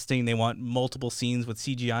long lasting, they want multiple scenes with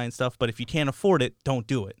CGI and stuff. But if you can't afford it, don't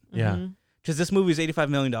do it. Yeah, Mhm. Because this movie is $85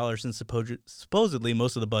 million and supposedly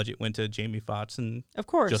most of the budget went to Jamie Foxx and Of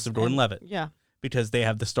course. Joseph Gordon-Levitt. Yeah. because they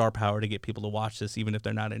have the star power to get people to watch this even if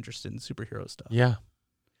they're not interested in superhero stuff. yeah.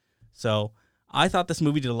 So I thought this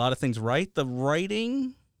movie did a lot of things right. The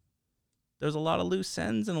writing, there's a lot of loose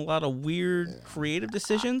ends and a lot of weird creative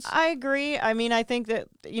decisions. I agree. I mean, I think that,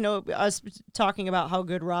 us talking about how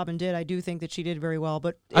good Robin did, I do think that she did very well.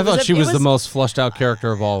 But I thought she was the most flushed out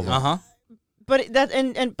character of all of them. Uh-huh. But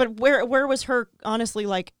that but where was her, honestly,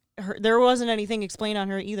 like, there wasn't anything explained on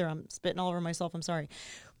her either. I'm spitting all over myself. I'm sorry.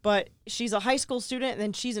 But she's a high school student, and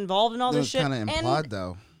then she's involved in all this shit. Kind of implied,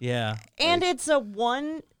 though. Yeah. And it's a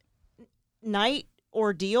one-night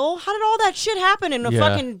ordeal. How did all that shit happen in a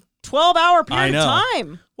fucking 12-hour period of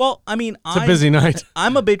time? Well, I mean, It's a busy night.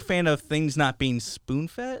 I'm a big fan of things not being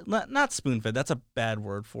spoon-fed. Not spoon-fed. That's a bad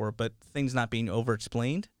word for it, but things not being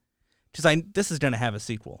over-explained. Because this is going to have a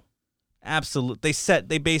sequel. Absolutely.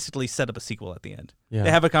 They basically set up a sequel at the end. Yeah.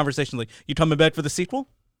 They have a conversation like, you coming back for the sequel?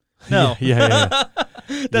 No. Yeah.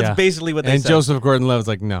 That's basically what they and said. Joseph Gordon-Levitt's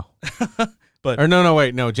like, no. But or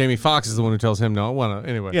no. Jamie Foxx is the one who tells him no. Well,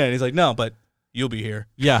 anyway. yeah, and he's like, no, but you'll be here.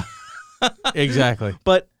 Yeah. Exactly.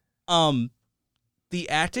 But the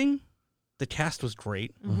acting, the cast was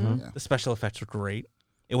great. Mm-hmm. Yeah. The special effects were great.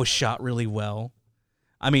 It was shot really well.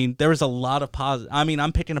 I mean, there was a lot of positive. I mean,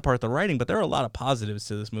 I'm picking apart the writing, but there are a lot of positives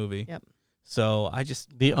to this movie. Yep. So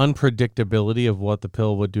the unpredictability of what the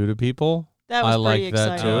pill would do to people. That was I pretty like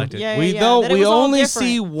that exciting. too. Yeah, we yeah, though that it we was all only different.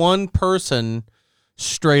 see one person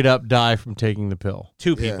straight up die from taking the pill.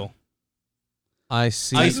 two Yeah. people. I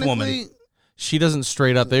see. Ice Woman. Technically, She doesn't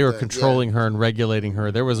straight up. They were Yeah. controlling her and regulating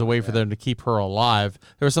her. There was a way for them to keep her alive.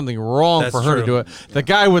 There was something wrong That's for her to true. do it. The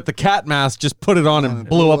guy with the cat mask just put it on and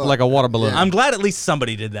blew up like a water balloon. Yeah. I'm glad at least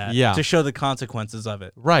somebody did that. Yeah. To show the consequences of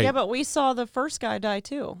it. Right. Yeah, but we saw the first guy die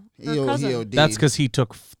too. Her cousin. OD'd. That's because he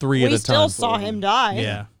took 3 at We a still time. saw him die.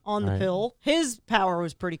 Yeah. On the Right. pill. His power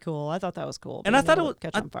was pretty cool. I thought that was cool. And I being thought able it to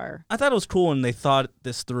was- catch on fire. I thought it was cool when they thought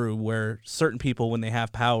this through, where certain people, when they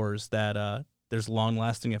have powers, that there's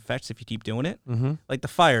long-lasting effects if you keep doing it. Mm-hmm. Like the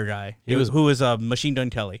fire guy, He was- who was Machine Gun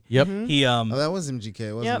Kelly. Yep. He Oh, that was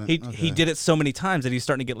MGK, wasn't Yep. it? He did it so many times that he's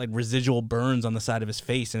starting to get like residual burns on the side of his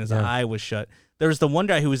face, and his Yeah. eye was shut. There was the one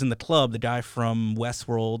guy who was in the club, the guy from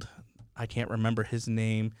Westworld. I can't remember his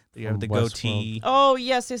name. The From the goatee. Oh,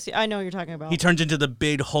 yes, I know what you're talking about. He turns into the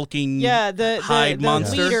big hulking the hide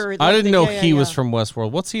monster. leader. I didn't know he was yeah. from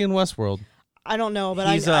Westworld. What's he in Westworld? I don't know, but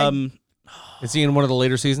He's Is he in one of the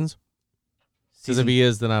later seasons? Because if season- he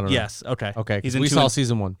is, then I don't know. yes, okay, Okay. 'Cause He's in we two saw and-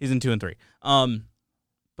 season 1. He's in 2 and 3.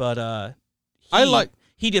 But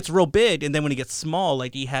he gets real big, and then when he gets small,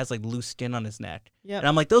 like he has like loose skin on his neck. Yep. And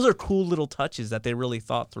I'm like, those are cool little touches that they really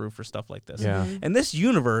thought through for stuff like this. Yeah. And this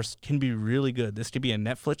universe can be really good. This could be a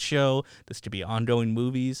Netflix show. This could be ongoing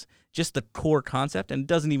movies. Just the core concept, and it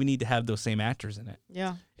doesn't even need to have those same actors in it.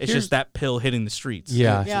 Yeah. It's Here's- just that pill hitting the streets.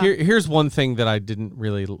 Yeah. Yeah. Here's one thing that I didn't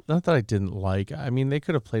really, not that I didn't like. I mean, they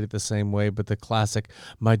could have played it the same way, but the classic,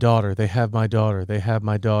 my daughter, they have my daughter, they have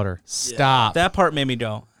my daughter. Stop. That part made me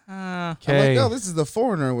go, I'm Okay. like, oh, this is the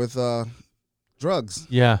foreigner with drugs.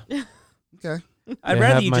 Yeah. Okay. I'd They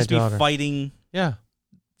rather have you my just daughter. be fighting Yeah.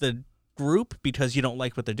 the group because you don't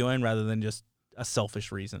like what they're doing rather than just a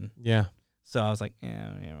selfish reason. Yeah. So I was like, yeah,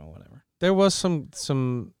 whatever. There was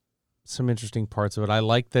some interesting parts of it. I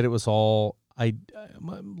liked that it was all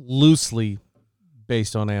loosely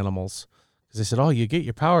based on animals. Because they said, oh, you get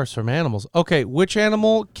your powers from animals. Okay, which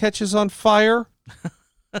animal catches on fire?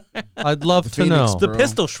 I'd love to phoenix. know. The Bro.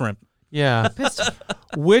 pistol shrimp. Yeah.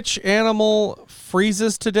 Which animal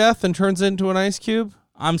freezes to death and turns into an ice cube?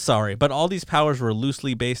 I'm sorry, but all these powers were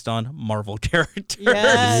loosely based on Marvel characters.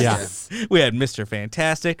 Yes. We had Mr.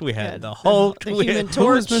 Fantastic. We had Yeah, the Hulk. the we Human had,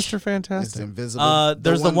 Who is Torch. Mr. It's Fantastic? invisible.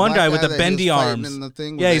 There's the one black guy with the that he was bendy fighting arms. in the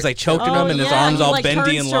thing Yeah, with he's that- like choking him, and his yeah, arms he, all like, bendy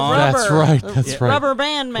turns and to long. rubber. That's right. That's right. Rubber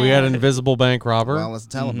band man. We had Invisible Bank Robber. Well, it's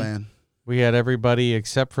Taliban. We had everybody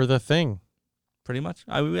except for the Thing. Pretty much.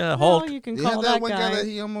 We had Well, Hulk. you can You call had that that one guy guy. that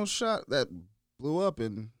he almost shot that blew up,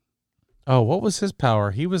 and Oh, what was his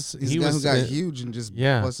power? He was he's he the guy was who got huge and just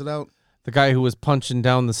yeah. busted out. the guy who was punching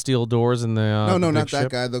down the steel doors in the No, the not big that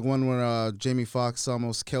ship. guy. The one where Jamie Foxx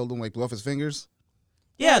almost killed him, like blew off his fingers.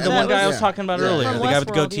 yeah, the that one guy I was- was talking about Yeah. earlier. From The guy with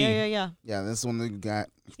the Westworld. goatee. Yeah. Yeah, that's the one that got.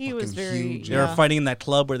 He was fucking very- huge. They Yeah. were fighting in that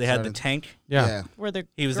club where they had the Started- tank. Yeah. Where the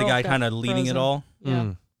He was the girl guy got kind of leading it frozen. all. Yeah.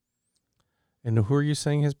 Mm. And who are you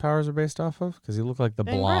saying his powers are based off of? Because he looked like the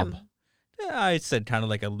Ben Blob. Grimm. Yeah, I said kind of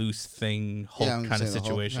like a loose thing, Hulk Yeah, I'm kind of saying the Hulk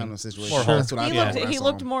situation. kind of situation. Or That's Hulk. what I He thought looked. when I He saw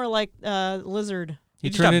looked him. more like Lizard. He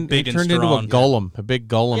just got turned, big and into a strong. golem, a big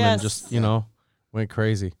golem, and Yes. just, you know, went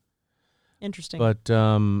crazy. Interesting. But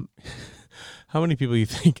how many people you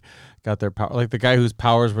think got their power? Like the guy whose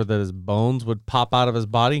powers were that his bones would pop out of his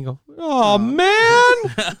body and go, oh, man,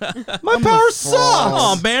 my power sucks.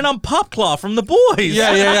 Oh man, I'm Popclaw from the boys.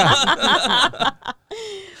 Yeah.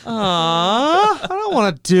 I don't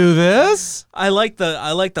want to do this. I like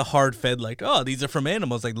the hard fed, like, oh, these are from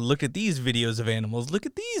animals. Like, look at these videos of animals. Look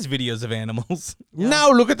at these videos of animals.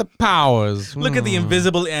 Now look at the powers. Look at the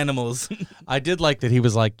invisible animals. I did like that he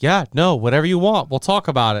was like, yeah, no, whatever you want. We'll talk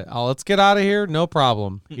about it. Let's get out of here. No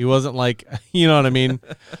problem. He wasn't like, you know what I mean?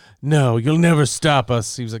 No, you'll never stop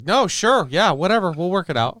us. He was like, no, sure. Yeah, whatever. We'll work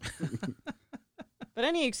it out. But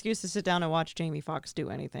any excuse to sit down and watch Jamie Foxx do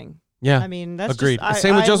anything. Yeah. I mean, that's agreed. Just,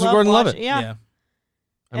 Same with Joseph love Gordon-Levitt. watching- Yeah.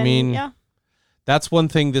 I mean, yeah. that's one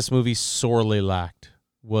thing this movie sorely lacked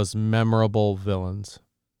was memorable villains.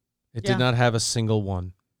 It Yeah. did not have a single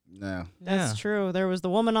one. No. That's true. There was the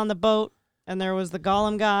woman on the boat, and there was the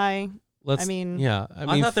Gollum guy. Let's. I mean- yeah.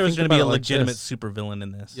 I thought there was think going to be about a it like legitimate this. supervillain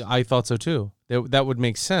in this. Yeah, I thought so too. That would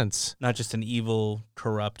make sense. Not just an evil,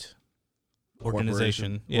 corrupt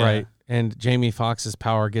organization. Yeah. Right. And Jamie Foxx's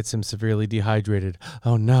power gets him severely dehydrated.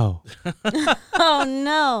 Oh no. Oh,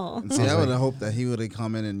 no. And see, I would have hoped that he would have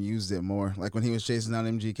come in and used it more. Like when he was chasing down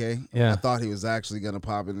MGK, Yeah. I thought he was actually going to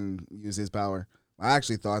pop in and use his power. I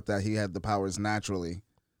actually thought that he had the powers naturally.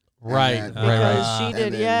 Right. And Right. Because Right. she And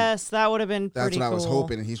did, then yes. That would have been That's pretty what I was cool.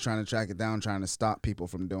 hoping. And he's trying to track it down, trying to stop people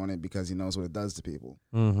from doing it because he knows what it does to people.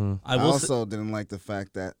 Mm-hmm. I will also didn't like the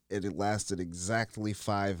fact that it lasted exactly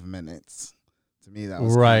 5 minutes. To me, that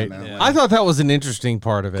was Right. kinda Yeah. like, I thought that was an interesting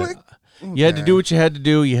part of it. Click. You had to okay. do what you had to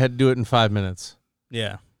do. You had to do it in 5 minutes.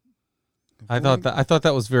 Yeah. I thought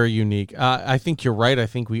that was very unique. I think you're right. I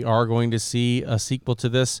think we are going to see a sequel to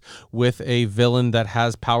this with a villain that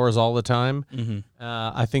has powers all the time. Mm-hmm.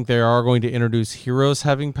 I think they are going to introduce heroes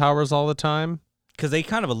having powers all the time. Because they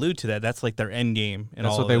kind of allude to that. That's like their end game. In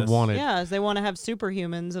That's all what of they this. wanted. Yeah, as they want to have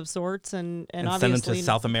superhumans of sorts, and And send them obviously to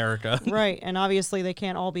South America. right, and obviously they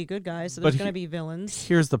can't all be good guys, so But there's going to be villains.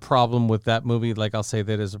 Here's the problem with that movie. Like I'll say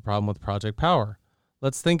that is a problem with Project Power.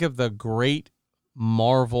 Let's think of the great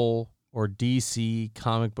Marvel or DC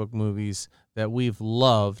comic book movies that we've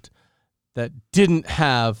loved that didn't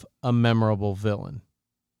have a memorable villain.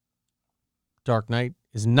 Dark Knight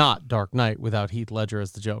is not Dark Knight without Heath Ledger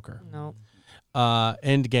as the Joker. No,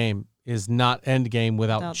 Endgame is not Endgame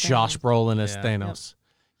without Without Josh Thanos. Brolin as Yeah. Thanos.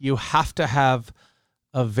 You have to have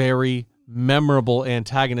a very memorable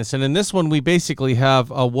antagonist. And in this one, we basically have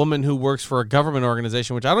a woman who works for a government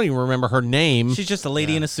organization, which I don't even remember her name. She's just a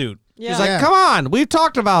lady in a suit. yeah, She's like, come on, we've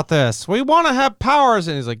talked about this. We want to have powers.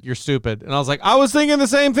 And he's like, you're stupid. And I was like, I was thinking the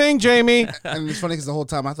same thing, Jamie. And it's funny because the whole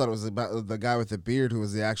time I thought it was about the guy with the beard who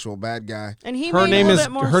was the actual bad guy. and he Her made name a is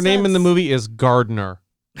little bit more her name in the sense. movie is Gardner.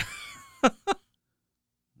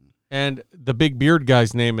 And the big beard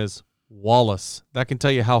guy's name is Wallace. That can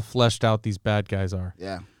tell you how fleshed out these bad guys are.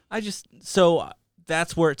 Yeah. So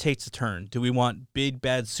that's where it takes a turn. Do we want big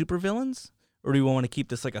bad supervillains, or do we want to keep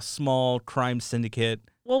this like a small crime syndicate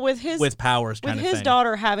Well, with his with powers with kind of his thing?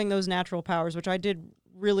 daughter having those natural powers, which I did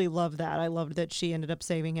really love that. I loved that she ended up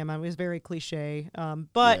saving him. It was very cliche,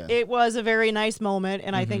 but Yeah. it was a very nice moment,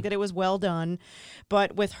 and I Mm-hmm. think that it was well done.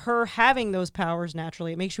 But with her having those powers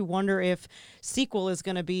naturally, it makes you wonder if sequel is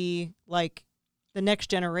going to be like the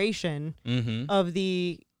next generation Mm-hmm. of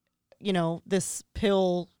the, this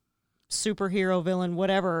pill superhero villain,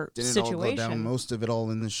 whatever Didn't it all situation. go down? Most of it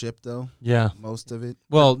all in the ship, though. Yeah. Most of it.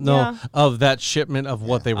 Well, no, Yeah. of that shipment of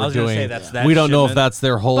what they I were was gonna doing. say that's that. We don't know if shipment. that's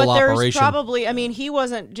their whole But there's operation. probably,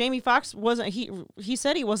 Jamie Foxx wasn't, he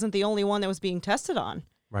said he wasn't the only one that was being tested on.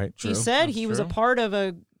 Right. He said That's he was a true. part of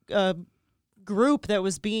a group that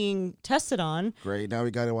was being tested on. Great. Now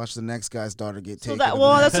we got to watch the next guy's daughter get So taken. that, to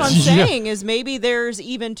well, the that's what I'm next- Yeah. saying is maybe there's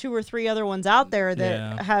even 2 or 3 other ones out there that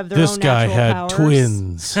Yeah. have their This own guy natural had powers.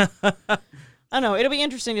 twins. I don't know. It'll be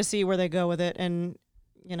interesting to see where they go with it, and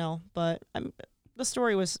but the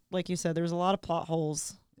story was, like you said, there was a lot of plot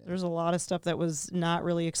holes. There's a lot of stuff that was not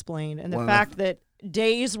really explained, and the One of the- fact that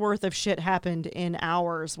days worth of shit happened in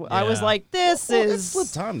hours. I was Yeah. like, this Well, it is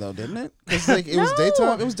flipped time though, didn't it? Because like it was No.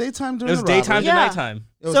 daytime. It was daytime It during was the daytime robbery. to Yeah. nighttime.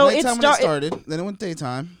 It was So it nighttime when start- it started. Then it went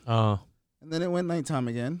daytime, Oh, and then it went nighttime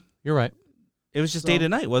again. you're right. It was just So- day to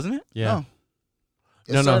night, wasn't it? Yeah. No.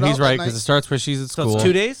 It No, started he's off at right night, because it starts where she's at So school. it's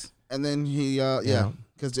 2 days. and then he, Yeah. yeah,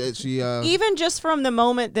 because she, even just from the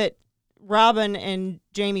moment that Robin and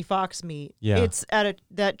Jamie Foxx meet. Yeah. It's at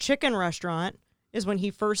that chicken restaurant is when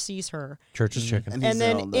he first sees her. Church's Chicken. and, he's And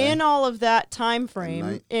there then all day. in all of that time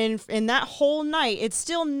frame, night. in that whole night, it's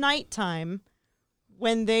still nighttime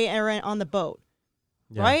when they are on the boat,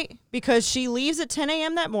 Yeah. right? Because she leaves at 10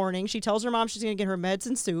 a.m. that morning. She tells her mom she's going to get her meds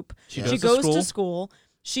and soup. She She goes to goes school. to school.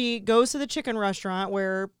 She goes to the chicken restaurant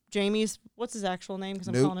where Jamie's, what's his actual name? Because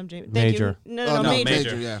I'm Nope. calling him Jamie. Major. Thank you. No, Oh, no, no, Major.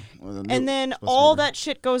 Major. yeah. Well, the And new- then supposed to all be that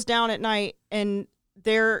shit goes down at night, and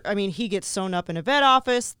he gets sewn up in a vet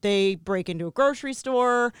office. They break into a grocery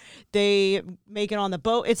store. They make it on the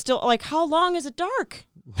boat. It's still like, how long is it dark?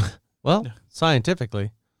 Well,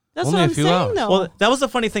 scientifically. That's Only what a I'm few saying, hours. though. Well, that was the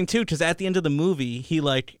funny thing too, because at the end of the movie, he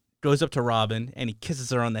like goes up to Robin and he kisses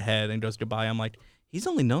her on the head and goes goodbye. I'm like, he's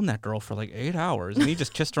only known that girl for like 8 hours and he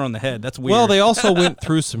just kissed her on the head. That's weird. Well, they also went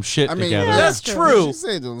through some shit I mean, together. yeah, That's true. She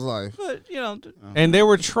saved his life. But, you know, And they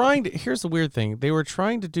were trying to, here's the weird thing. They were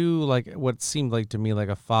trying to do like what seemed like to me like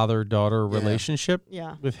a father-daughter relationship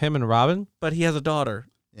Yeah. with him and Robin. but he has a daughter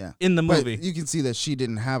Yeah. in the But movie. you can see that she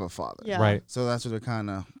didn't have a father. Yeah. Right. So that's what they're kind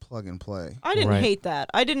of plug and play. I didn't Right. hate that.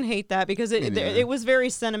 I didn't hate that because Me neither. it was very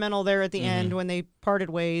sentimental there at the end when they parted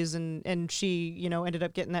ways and she, ended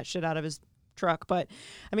up getting that shit out of his truck. But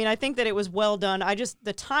I mean, I think that it was well done.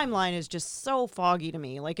 The timeline is just so foggy to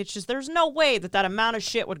me. Like, it's just, there's no way that amount of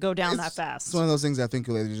shit would go down that fast. It's one of those things I think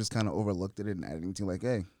they just kind of overlooked it and adding to like,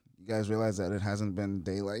 hey, you guys realize that it hasn't been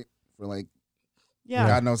daylight for like Yeah.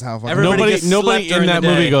 God knows how fucking Everybody Nobody, gets nobody slept in during that the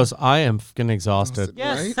movie day. goes, I am fucking exhausted.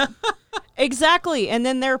 Yes. right? Exactly. And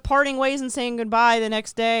then they're parting ways and saying goodbye the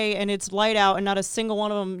next day, and it's light out, and not a single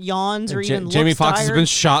one of them yawns or even Jamie looks Foxx has tired. been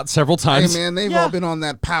shot several Hey times. man, they've Yeah. all been on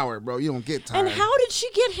that power, bro. You don't get tired. And how did she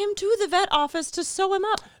get him to the vet office to sew him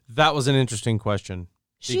up? That was an interesting question.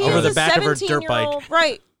 She Over is the a back of her dirt 17-year-old.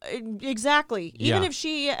 Right. Exactly. Even Yeah. if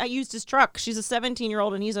she used his truck, she's a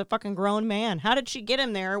 17-year-old and he's a fucking grown man. How did she get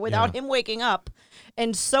him there without him waking up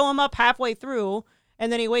and sew him up halfway through?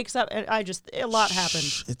 And then he wakes up and a lot happened.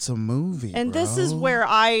 Shh, it's a movie. And bro. this is where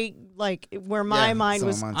where my Yeah, mind so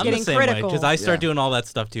was mine's I'm getting the same critical. way because I start Yeah. doing all that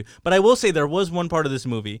stuff too. But I will say there was one part of this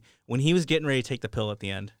movie when he was getting ready to take the pill at the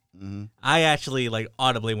end. I actually like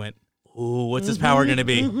audibly went, "Ooh, what's his power gonna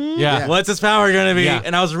be? Yeah. What's his power gonna be?" Yeah.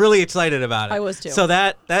 And I was really excited about it. I was too. So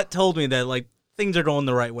that told me that like things are going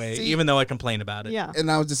the right way, See- even though I complain about it. Yeah. And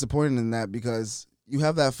I was disappointed in that because you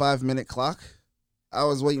have that 5-minute clock. I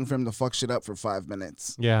was waiting for him to fuck shit up for 5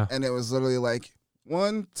 minutes. Yeah. And it was literally like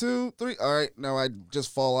 1, 2, 3. All right, now I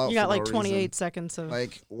just fall out. You got for like no 28 reason. seconds of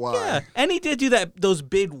Like why? Yeah, and he did do those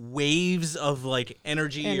big waves of like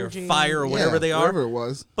energy or Energy. fire or whatever Yeah, they are. whatever it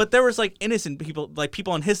was. But there was like innocent people, like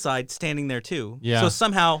people on his side standing there too. Yeah. So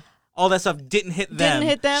somehow all that stuff didn't hit them. Didn't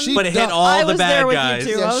hit them. She but it hit ducked. all I the was bad there with guys.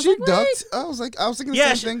 you too. I Yeah, was she like, ducked. I was thinking the Yeah,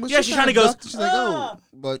 same she- thing. But yeah, she she kinda kinda goes, ducked. She's like, oh,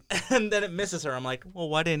 but And then it misses her. I'm like, well,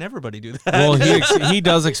 why didn't everybody do that? Well, he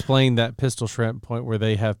does explain that pistol shrimp point where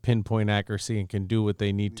they have pinpoint accuracy and can do what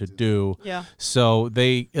they need to do. Yeah. So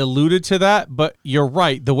they alluded to that, but you're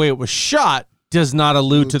right. The way it was shot does not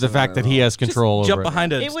allude to the fact that he has control Jump over it.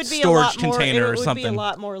 behind a It would be a storage lot more. container It or would be a something.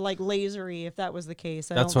 lot more like lasery if that was the case.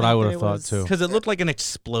 That's don't what I think would that have it thought was- too. Because it looked like an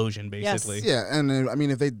explosion, Yes. basically. yeah. And I mean,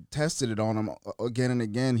 if they tested it on him again and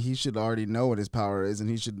again, he should already know what his power is, and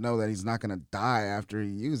he should know that he's not gonna die after he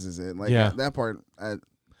uses it. Like Yeah. that part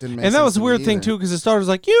didn't make And that sense was a to me weird thing either. too, because the starter's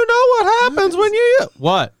like, you know what happens when you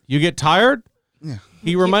what? You get tired? Yeah.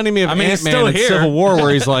 He reminded me of I mean, it's Ant-Man still in here. Civil War,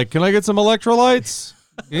 where he's like, "Can I get some electrolytes?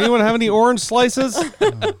 Anyone have any orange slices?"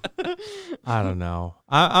 I don't know.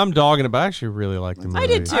 I'm dogging it, but I actually really like the movie. I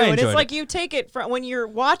did too, I and enjoyed it's it. like you take it from when you're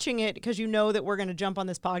watching it because you know that we're going to jump on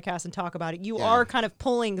this podcast and talk about it. You Yeah. are kind of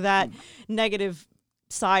pulling that negative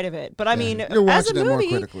side of it, but I mean, You're as a watching it more movie,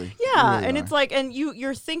 critically. You yeah, really and are. it's like, and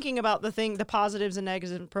you're thinking about the positives and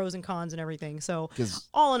negatives, and pros and cons, and everything. So 'Cause-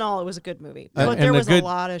 all in all, it was a good movie, And- but there and a was good- a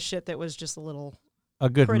lot of shit that was just a little. A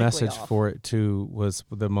good critically message off. for it too was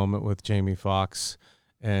the moment with Jamie Foxx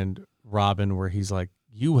and Robin, where he's like,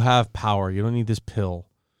 "You have power. You don't need this pill.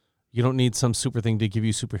 You don't need some super thing to give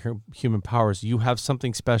you superhuman powers. You have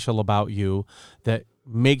something special about you that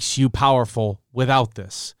makes you powerful without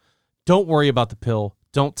this. Don't worry about the pill.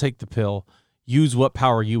 Don't take the pill. Use what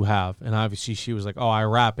power you have." And obviously she was like, "Oh, I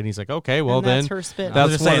rap." And he's like, "Okay, well and then." that's her spit. I was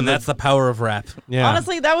That's just one saying, of the- that's the power of rap. Yeah.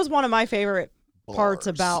 Honestly, that was one of my favorite parts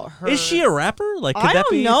Bars. about her. Is she a rapper? Like, could I that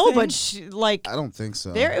don't be a know, thing? but she, like I don't think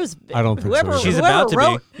so. there it was. I don't think so whoever, either. She's whoever about to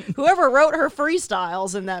wrote, Whoever wrote her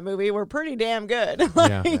freestyles in that movie were pretty damn good.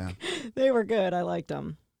 Like, Yeah. They were good. I liked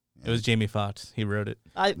them. It was Jamie Foxx. He wrote it.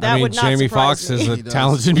 That I mean, would not Jamie surprise Foxx me. is a He does.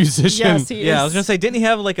 talented musician. Yes, he Yeah, I is. was gonna say, didn't he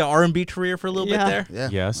have like an R&B career for a little Yeah. bit there? Yeah.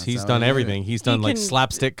 Yes, that's he's how done he did it. everything. He's done like can-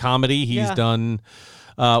 slapstick comedy. He's Yeah. done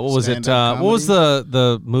what was it? Stand-up What was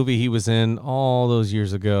the movie he was in all those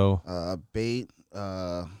years ago? Bait.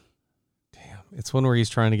 It's one where he's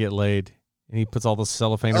trying to get laid and he puts all the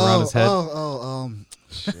cellophane around his head.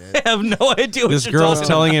 Shit. I have no idea what This you're girl's talking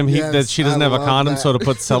telling him Yes, that she doesn't I have a love condom, that. so to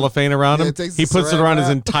put cellophane around Yeah, him, it takes he the puts it saran around his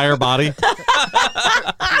wrap. entire body.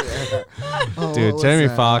 Oh, Dude, what was Jamie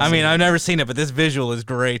that? Foxx. I mean, I've never seen it, but this visual is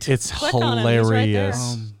great. It's Click on him, he's right there.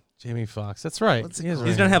 hilarious. Jamie Foxx. That's right. What's it He is called?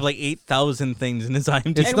 He's right. gonna have like 8,000 things in his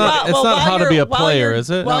IMDb. It's And not. while It's not while how to be you're- a while player, you're- is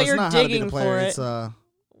it? while No, it's you're not how to be the digging player. for It's it.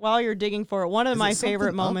 while you're digging for it, one of Is it my something favorite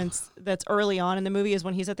up? moments that's early on in the movie is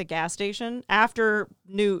when he's at the gas station after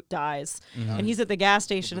Newt dies, and he's at the gas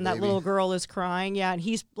station, and that baby. little girl is crying. Yeah, and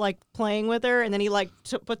he's like playing with her, and then he like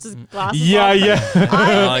puts his glasses Yeah, on. yeah.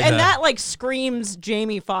 like And that. that like screams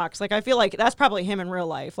Jamie Foxx. Like I feel like that's probably him in real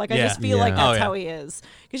life. Like I Yeah. just feel like Yeah. that's Oh, yeah. how he is,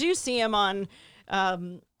 because you see him on.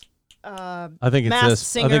 I think it's Masked this.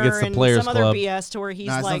 Singer I think it's the and Players some Club. other BS to where he's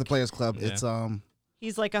Nah, it's not the like Players Club. Yeah. It's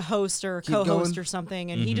he's like a host or a Keep co-host going. or something,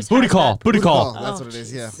 and he just Booty has Call. that- Booty Call. That's Oh, what it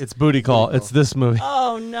is. Yeah. It's Booty Call. Booty It's this movie.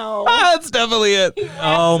 Oh no! That's definitely it.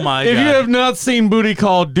 Oh my If god. you have not seen Booty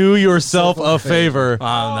Call, do yourself a favor.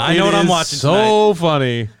 I know It what I'm is watching So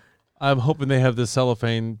funny. I'm hoping they have the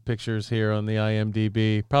cellophane pictures here on the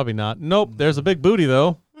IMDb. Probably not. Nope. There's a big booty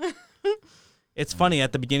though. It's funny,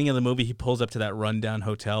 at the beginning of the movie, he pulls up to that rundown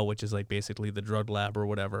hotel, which is like basically the drug lab or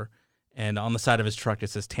whatever. And on the side of his truck, it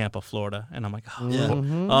says Tampa, Florida. And I'm like,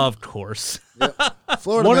 oh, of course.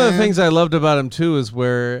 Florida. One of the man. things I loved about him too is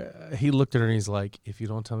where he looked at her and he's like, "If you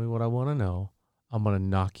don't tell me what I want to know, I'm gonna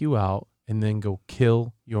knock you out and then go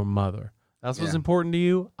kill your mother." That's what's Yeah. important to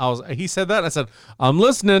you. He said that. And I said, "I'm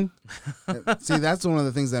listening." See, that's one of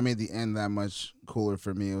the things that made the end that much cooler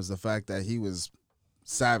for me. It was the fact that he was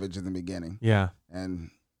savage in the beginning, Yeah. and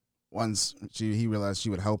once he realized she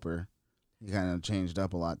would help her, he kind of changed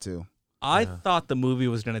up a lot too. I Yeah. thought the movie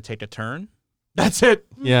was going to take a turn. That's it.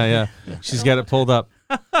 Yeah. She's got it pulled up.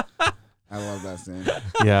 I love that scene.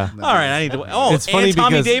 Yeah. All right, I need to. Oh, It's funny and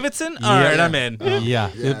Tommy because- Davidson? All right, I'm in. Yeah.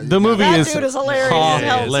 Yeah, The movie That is dude is hilarious as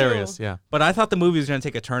hell, too. hilarious. Yeah. But I thought the movie was going to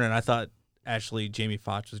take a turn, and I thought actually Jamie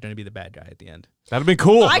Foxx was going to be the bad guy at the end. That'd be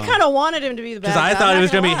cool. I kind of wanted him to be the bad Because guy. I thought I'm it not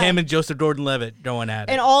was going to be gonna lie. him and Joseph Gordon-Levitt going at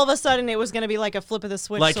it. And all of a sudden, it was going to be like a flip of the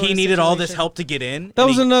switch. Like sort he of needed all this situation. help to get in. That and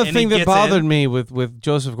was he- another and he thing that gets bothered in. me with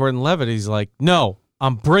Joseph Gordon-Levitt. He's like, "No,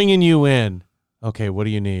 I'm bringing you in. Okay, what do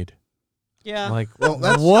you need?" Yeah. I'm like, Well,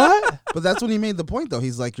 that's- what? But that's when he made the point, though.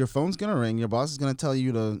 He's like, your phone's gonna ring. Your boss is gonna tell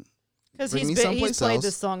you to. Because bring me he's someplace played else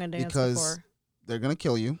this song and dance because before. they're gonna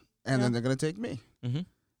kill you, and Yeah. then they're gonna take me. Mhm.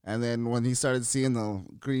 And then when he started seeing the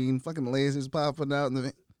green fucking lasers popping out,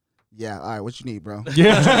 yeah, all right, what you need, bro?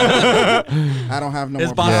 Yeah. I don't have no His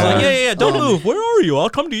more. boss Yeah. is like, yeah, don't Um, move. Where are you? I'll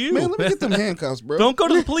come to you. Man, let me get them handcuffs, bro. Don't go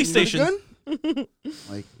to the police You got a station. gun?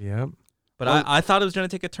 Like, Yeah. But I thought it was going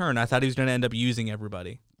to take a turn. I thought he was going to end up using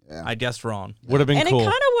everybody. yeah. I guessed wrong. Would have been And cool. it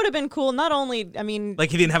kind of would have been cool. Not only, I mean, Like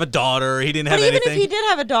he didn't have a daughter. He didn't but have even anything. if he did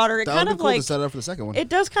have a daughter, it That kind would of be cool to like set it up for the second one. it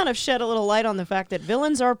does kind of shed a little light on the fact that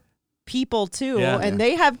villains are people too, Yeah. and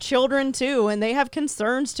they have children too, and they have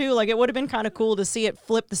concerns too. Like it would have been kind of cool to see it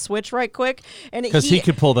flip the switch right quick, and Because he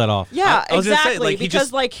could pull that off. Yeah, I was gonna say, exactly. like, he because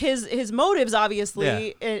just- like his motives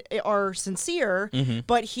obviously are sincere, Mm-hmm.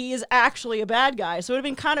 but he is actually a bad guy. So it would have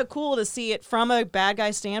been kind of cool to see it from a bad guy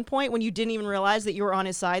standpoint when you didn't even realize that you were on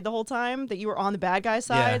his side the whole time, that you were on the bad guy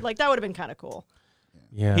side. Yeah. Like that would have been kind of cool.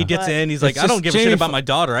 Yeah. He gets But- in. He's like, It's I don't just give a shit Jamie about Fo- my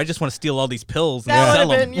daughter. I just want to steal all these pills and That sell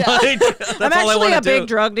would have them. been, yeah. Like, that's I'm all I actually want a to big do.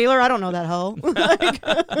 drug dealer. I don't know that hoe.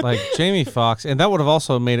 Like Jamie Foxx, and that would have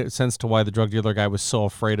also made it sense to why the drug dealer guy was so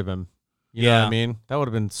afraid of him. You know what Yeah. I mean? That would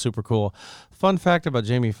have been super cool. Fun fact about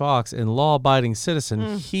Jamie Foxx: in Law Abiding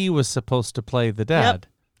Citizen, he was supposed to play the dad,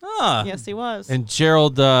 Ah, Yes, he was. and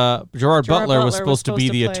Gerard Butler was supposed to be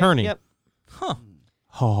the play- attorney. Yep.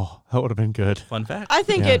 Oh, that would have been good. fun fact. I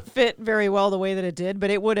think Yeah. it fit very well the way that it did, but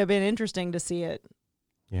it would have been interesting to see it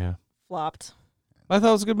Yeah, flopped. I thought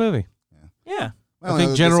it was a good movie. Yeah. Well, I think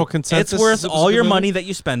no, general this- consensus. It's worth is it was all a good your movie. money that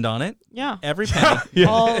you spend on it. Yeah. Every penny.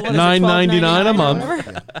 All, what is it, $9.99 a $12.99 or month.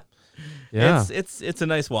 whatever? Yeah, It's a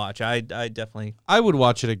nice watch. I definitely I would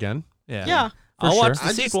watch it again. Yeah. I'll For watch sure. the I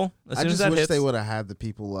just- sequel as I soon as just that wish hits. they would have had the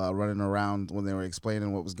people running around when they were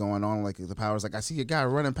explaining what was going on, like the powers. Like, I see a guy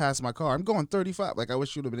running past my car. I'm going 35. Like, I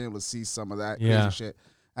wish you'd have been able to see some of that Yeah. crazy shit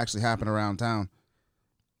actually happen around town.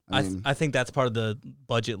 I mean, I think that's part of the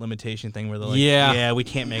budget limitation thing where they're like, Yeah. we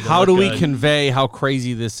can't make it How look do we good. convey how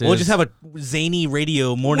crazy this is? We'll just have a zany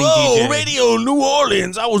radio morning DJ. Radio New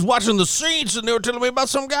Orleans. I was watching the Saints, and they were telling me about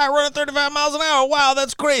some guy running 35 miles an hour. Wow,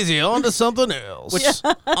 that's crazy. On to something else. Which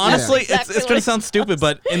honestly, Exactly it's what gonna it sound stupid,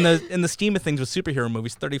 but in the scheme of things with superhero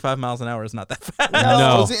movies, 35 miles an hour is not that fast.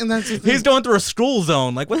 No. and that's the thing. He's going through a school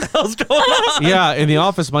zone. Like, what the hell's going on? Yeah, in The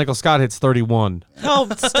Office, Michael Scott hits 31. Oh,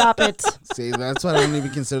 stop it. See, that's why I don't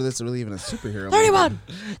even consider this really even a superhero. 31.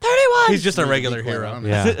 movie. 31. He's just a Maybe regular quite hero.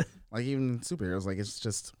 honest. Yeah. Like, even superheroes, like, it's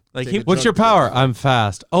just. Like, take he- a What's drug your power? deal. I'm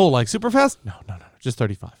fast. Oh, like super fast? No, just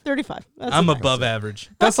 35. 35. That's I'm okay. above average.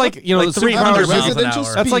 That's like, you know, Like the 300 superpowers- miles an Residential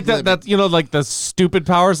hour. That's like speed that, you know, like the stupid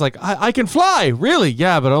powers. Like, I can fly. Really?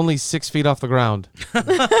 Yeah, but only 6 feet off the ground.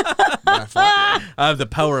 Yeah, fuck I have the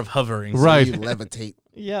power of hovering. it. Right. You levitate.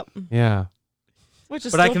 Yep. Yeah. Which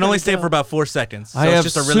is But I still can only pretty stay dope. for about 4 seconds. So I it's have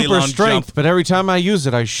just a really super long strength, jump. but every time I use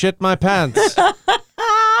it, I shit my pants.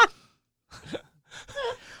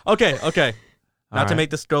 Okay. Not to right. make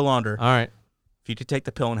this go longer. All right. If you could take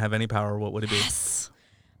the pill and have any power, what would it be?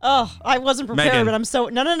 Oh, I wasn't prepared, Megan. but I'm so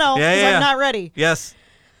no, Yeah, 'cause yeah. I'm not ready. Yes.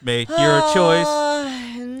 Make your choice.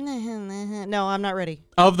 No, I'm not ready.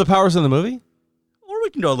 Of the powers in the movie? Or we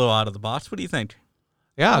can go a little out of the box. What do you think?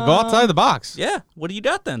 Yeah, go outside the box. Yeah. What do you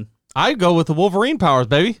got then? I'd go with the Wolverine powers,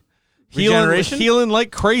 baby. Regeneration? Healing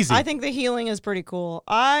like crazy. I think the healing is pretty cool.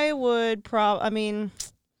 I would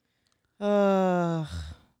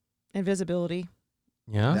invisibility.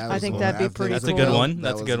 yeah. That I was think the that'd be one. pretty That's a good cool. one. That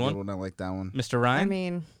That's a was good one. I like that one. Mr. Ryan? I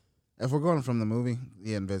mean, If we're going from the movie,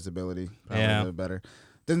 the invisibility probably Yeah. a little better.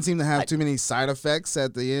 Didn't seem to have too many side effects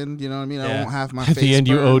at the end. You know what I mean? I Yeah. won't have my At face the end,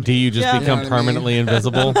 you burned. OD, you just Yeah. become You know what I mean? permanently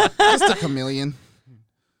invisible. Just a chameleon.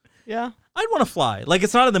 yeah, I'd want to fly. Like,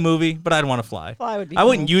 it's not in the movie, but I'd want to fly. fly would be. I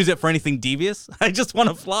wouldn't cool. use it for anything devious. I just want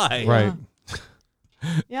to fly. Right.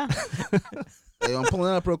 Yeah, Hey, I'm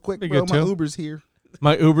pulling up real quick, Be bro. good, My too. Uber's here.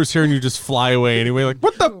 My Uber's here and you just fly away anyway. Like,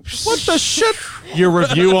 what the shit? Your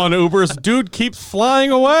review on Uber's, dude keeps flying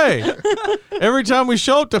away. Every time we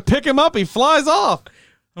show up to pick him up, he flies off.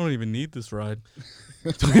 I don't even need this ride.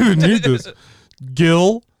 Don't even need this.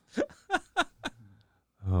 Gil.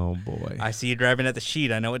 Oh, boy. I see you driving at the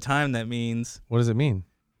sheet. I know what time that means. What does it mean?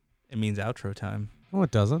 It means outro time. No,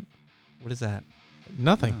 it doesn't. What is that?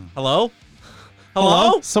 Nothing. Hello?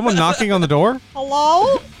 Hello? Someone knocking on the door?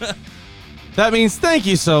 hello. That means thank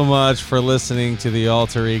you so much for listening to the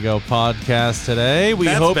Alter Ego podcast today. We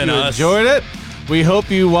That's hope been you us. enjoyed it. We hope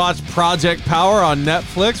you watched Project Power on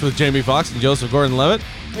Netflix with Jamie Foxx and Joseph Gordon-Levitt.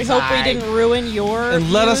 We hope we didn't ruin your.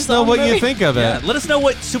 And let us views know on what the you movie. think of it. Yeah, let us know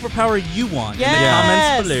what superpower you want in the Yes.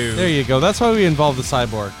 comments below. There you go. That's why we involved the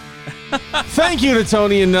cyborg. Thank you to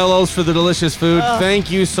Tony and Nellos for the delicious food.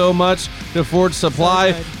 Thank you so much to Forge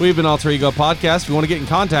Supply. good. We've been Alter Ego Podcast. If you want to get in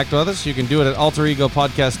contact with us, you can do it at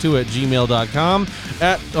alteregopodcast2@gmail.com.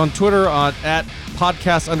 On Twitter at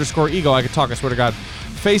podcast_ego. I could talk, I swear to God.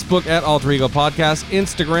 Facebook at Alter Ego Podcast.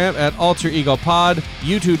 Instagram at Alter Ego Pod.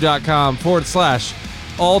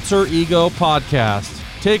 YouTube.com/Alter Ego Podcast.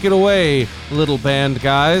 Take it away, little band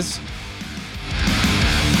guys.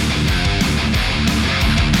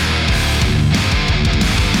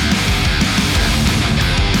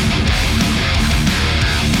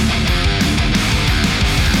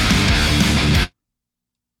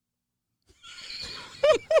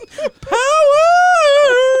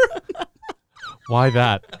 Why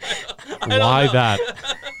that? Why that?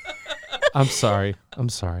 I'm sorry. I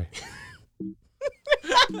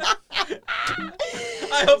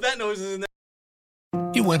hope that noise is in there.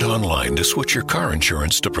 You went online to switch your car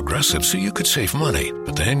insurance to Progressive so you could save money.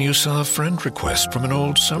 But then you saw a friend request from an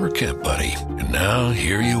old summer camp buddy. And now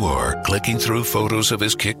here you are, clicking through photos of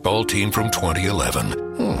his kickball team from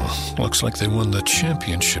 2011. Looks like they won the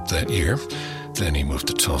championship that year. Then he moved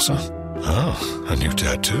to Tulsa. Oh, a new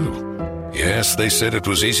tattoo. Yes, they said it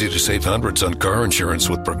was easy to save hundreds on car insurance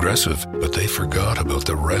with Progressive, but they forgot about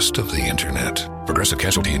the rest of the internet. Progressive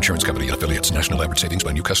Casualty Insurance Company and affiliates. National average savings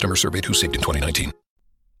by new customer surveyed who saved in 2019.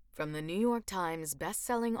 From the New York Times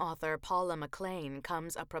bestselling author Paula McLean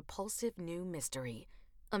comes a propulsive new mystery.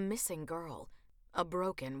 A missing girl. A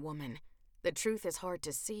broken woman. The truth is hard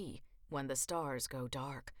to see when the stars go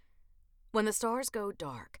dark. When the Stars Go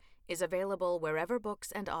Dark is available wherever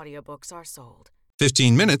books and audiobooks are sold.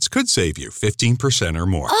 15 minutes could save you 15% or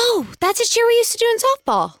more. Oh, that's a cheer we used to do in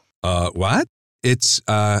softball. What? It's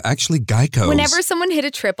actually Geico's. Whenever someone hit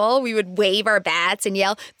a triple, we would wave our bats and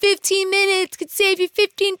yell, 15 minutes could save you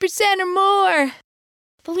 15% or more.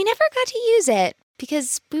 But we never got to use it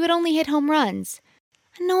because we would only hit home runs.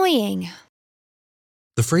 Annoying.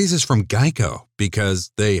 The phrase is from Geico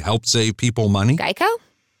because they help save people money. Geico?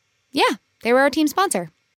 Yeah, they were our team sponsor.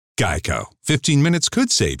 Geico. 15 minutes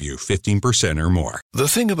could save you 15% or more. The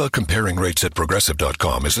thing about comparing rates at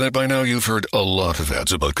Progressive.com is that by now you've heard a lot of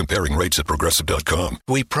ads about comparing rates at Progressive.com.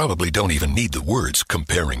 We probably don't even need the words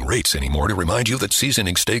comparing rates anymore to remind you that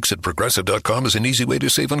seasoning steaks at Progressive.com is an easy way to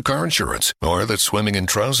save on car insurance, or that swimming in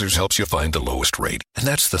trousers helps you find the lowest rate. And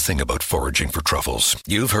that's the thing about foraging for truffles.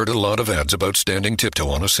 You've heard a lot of ads about standing tiptoe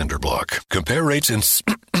on a cinder block. Compare rates and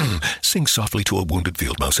sing softly to a wounded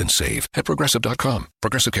field mouse and save at Progressive.com.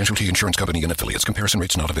 Progressive Casualty Insurance Company and affiliates. Comparison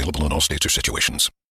rates not available in all states or situations.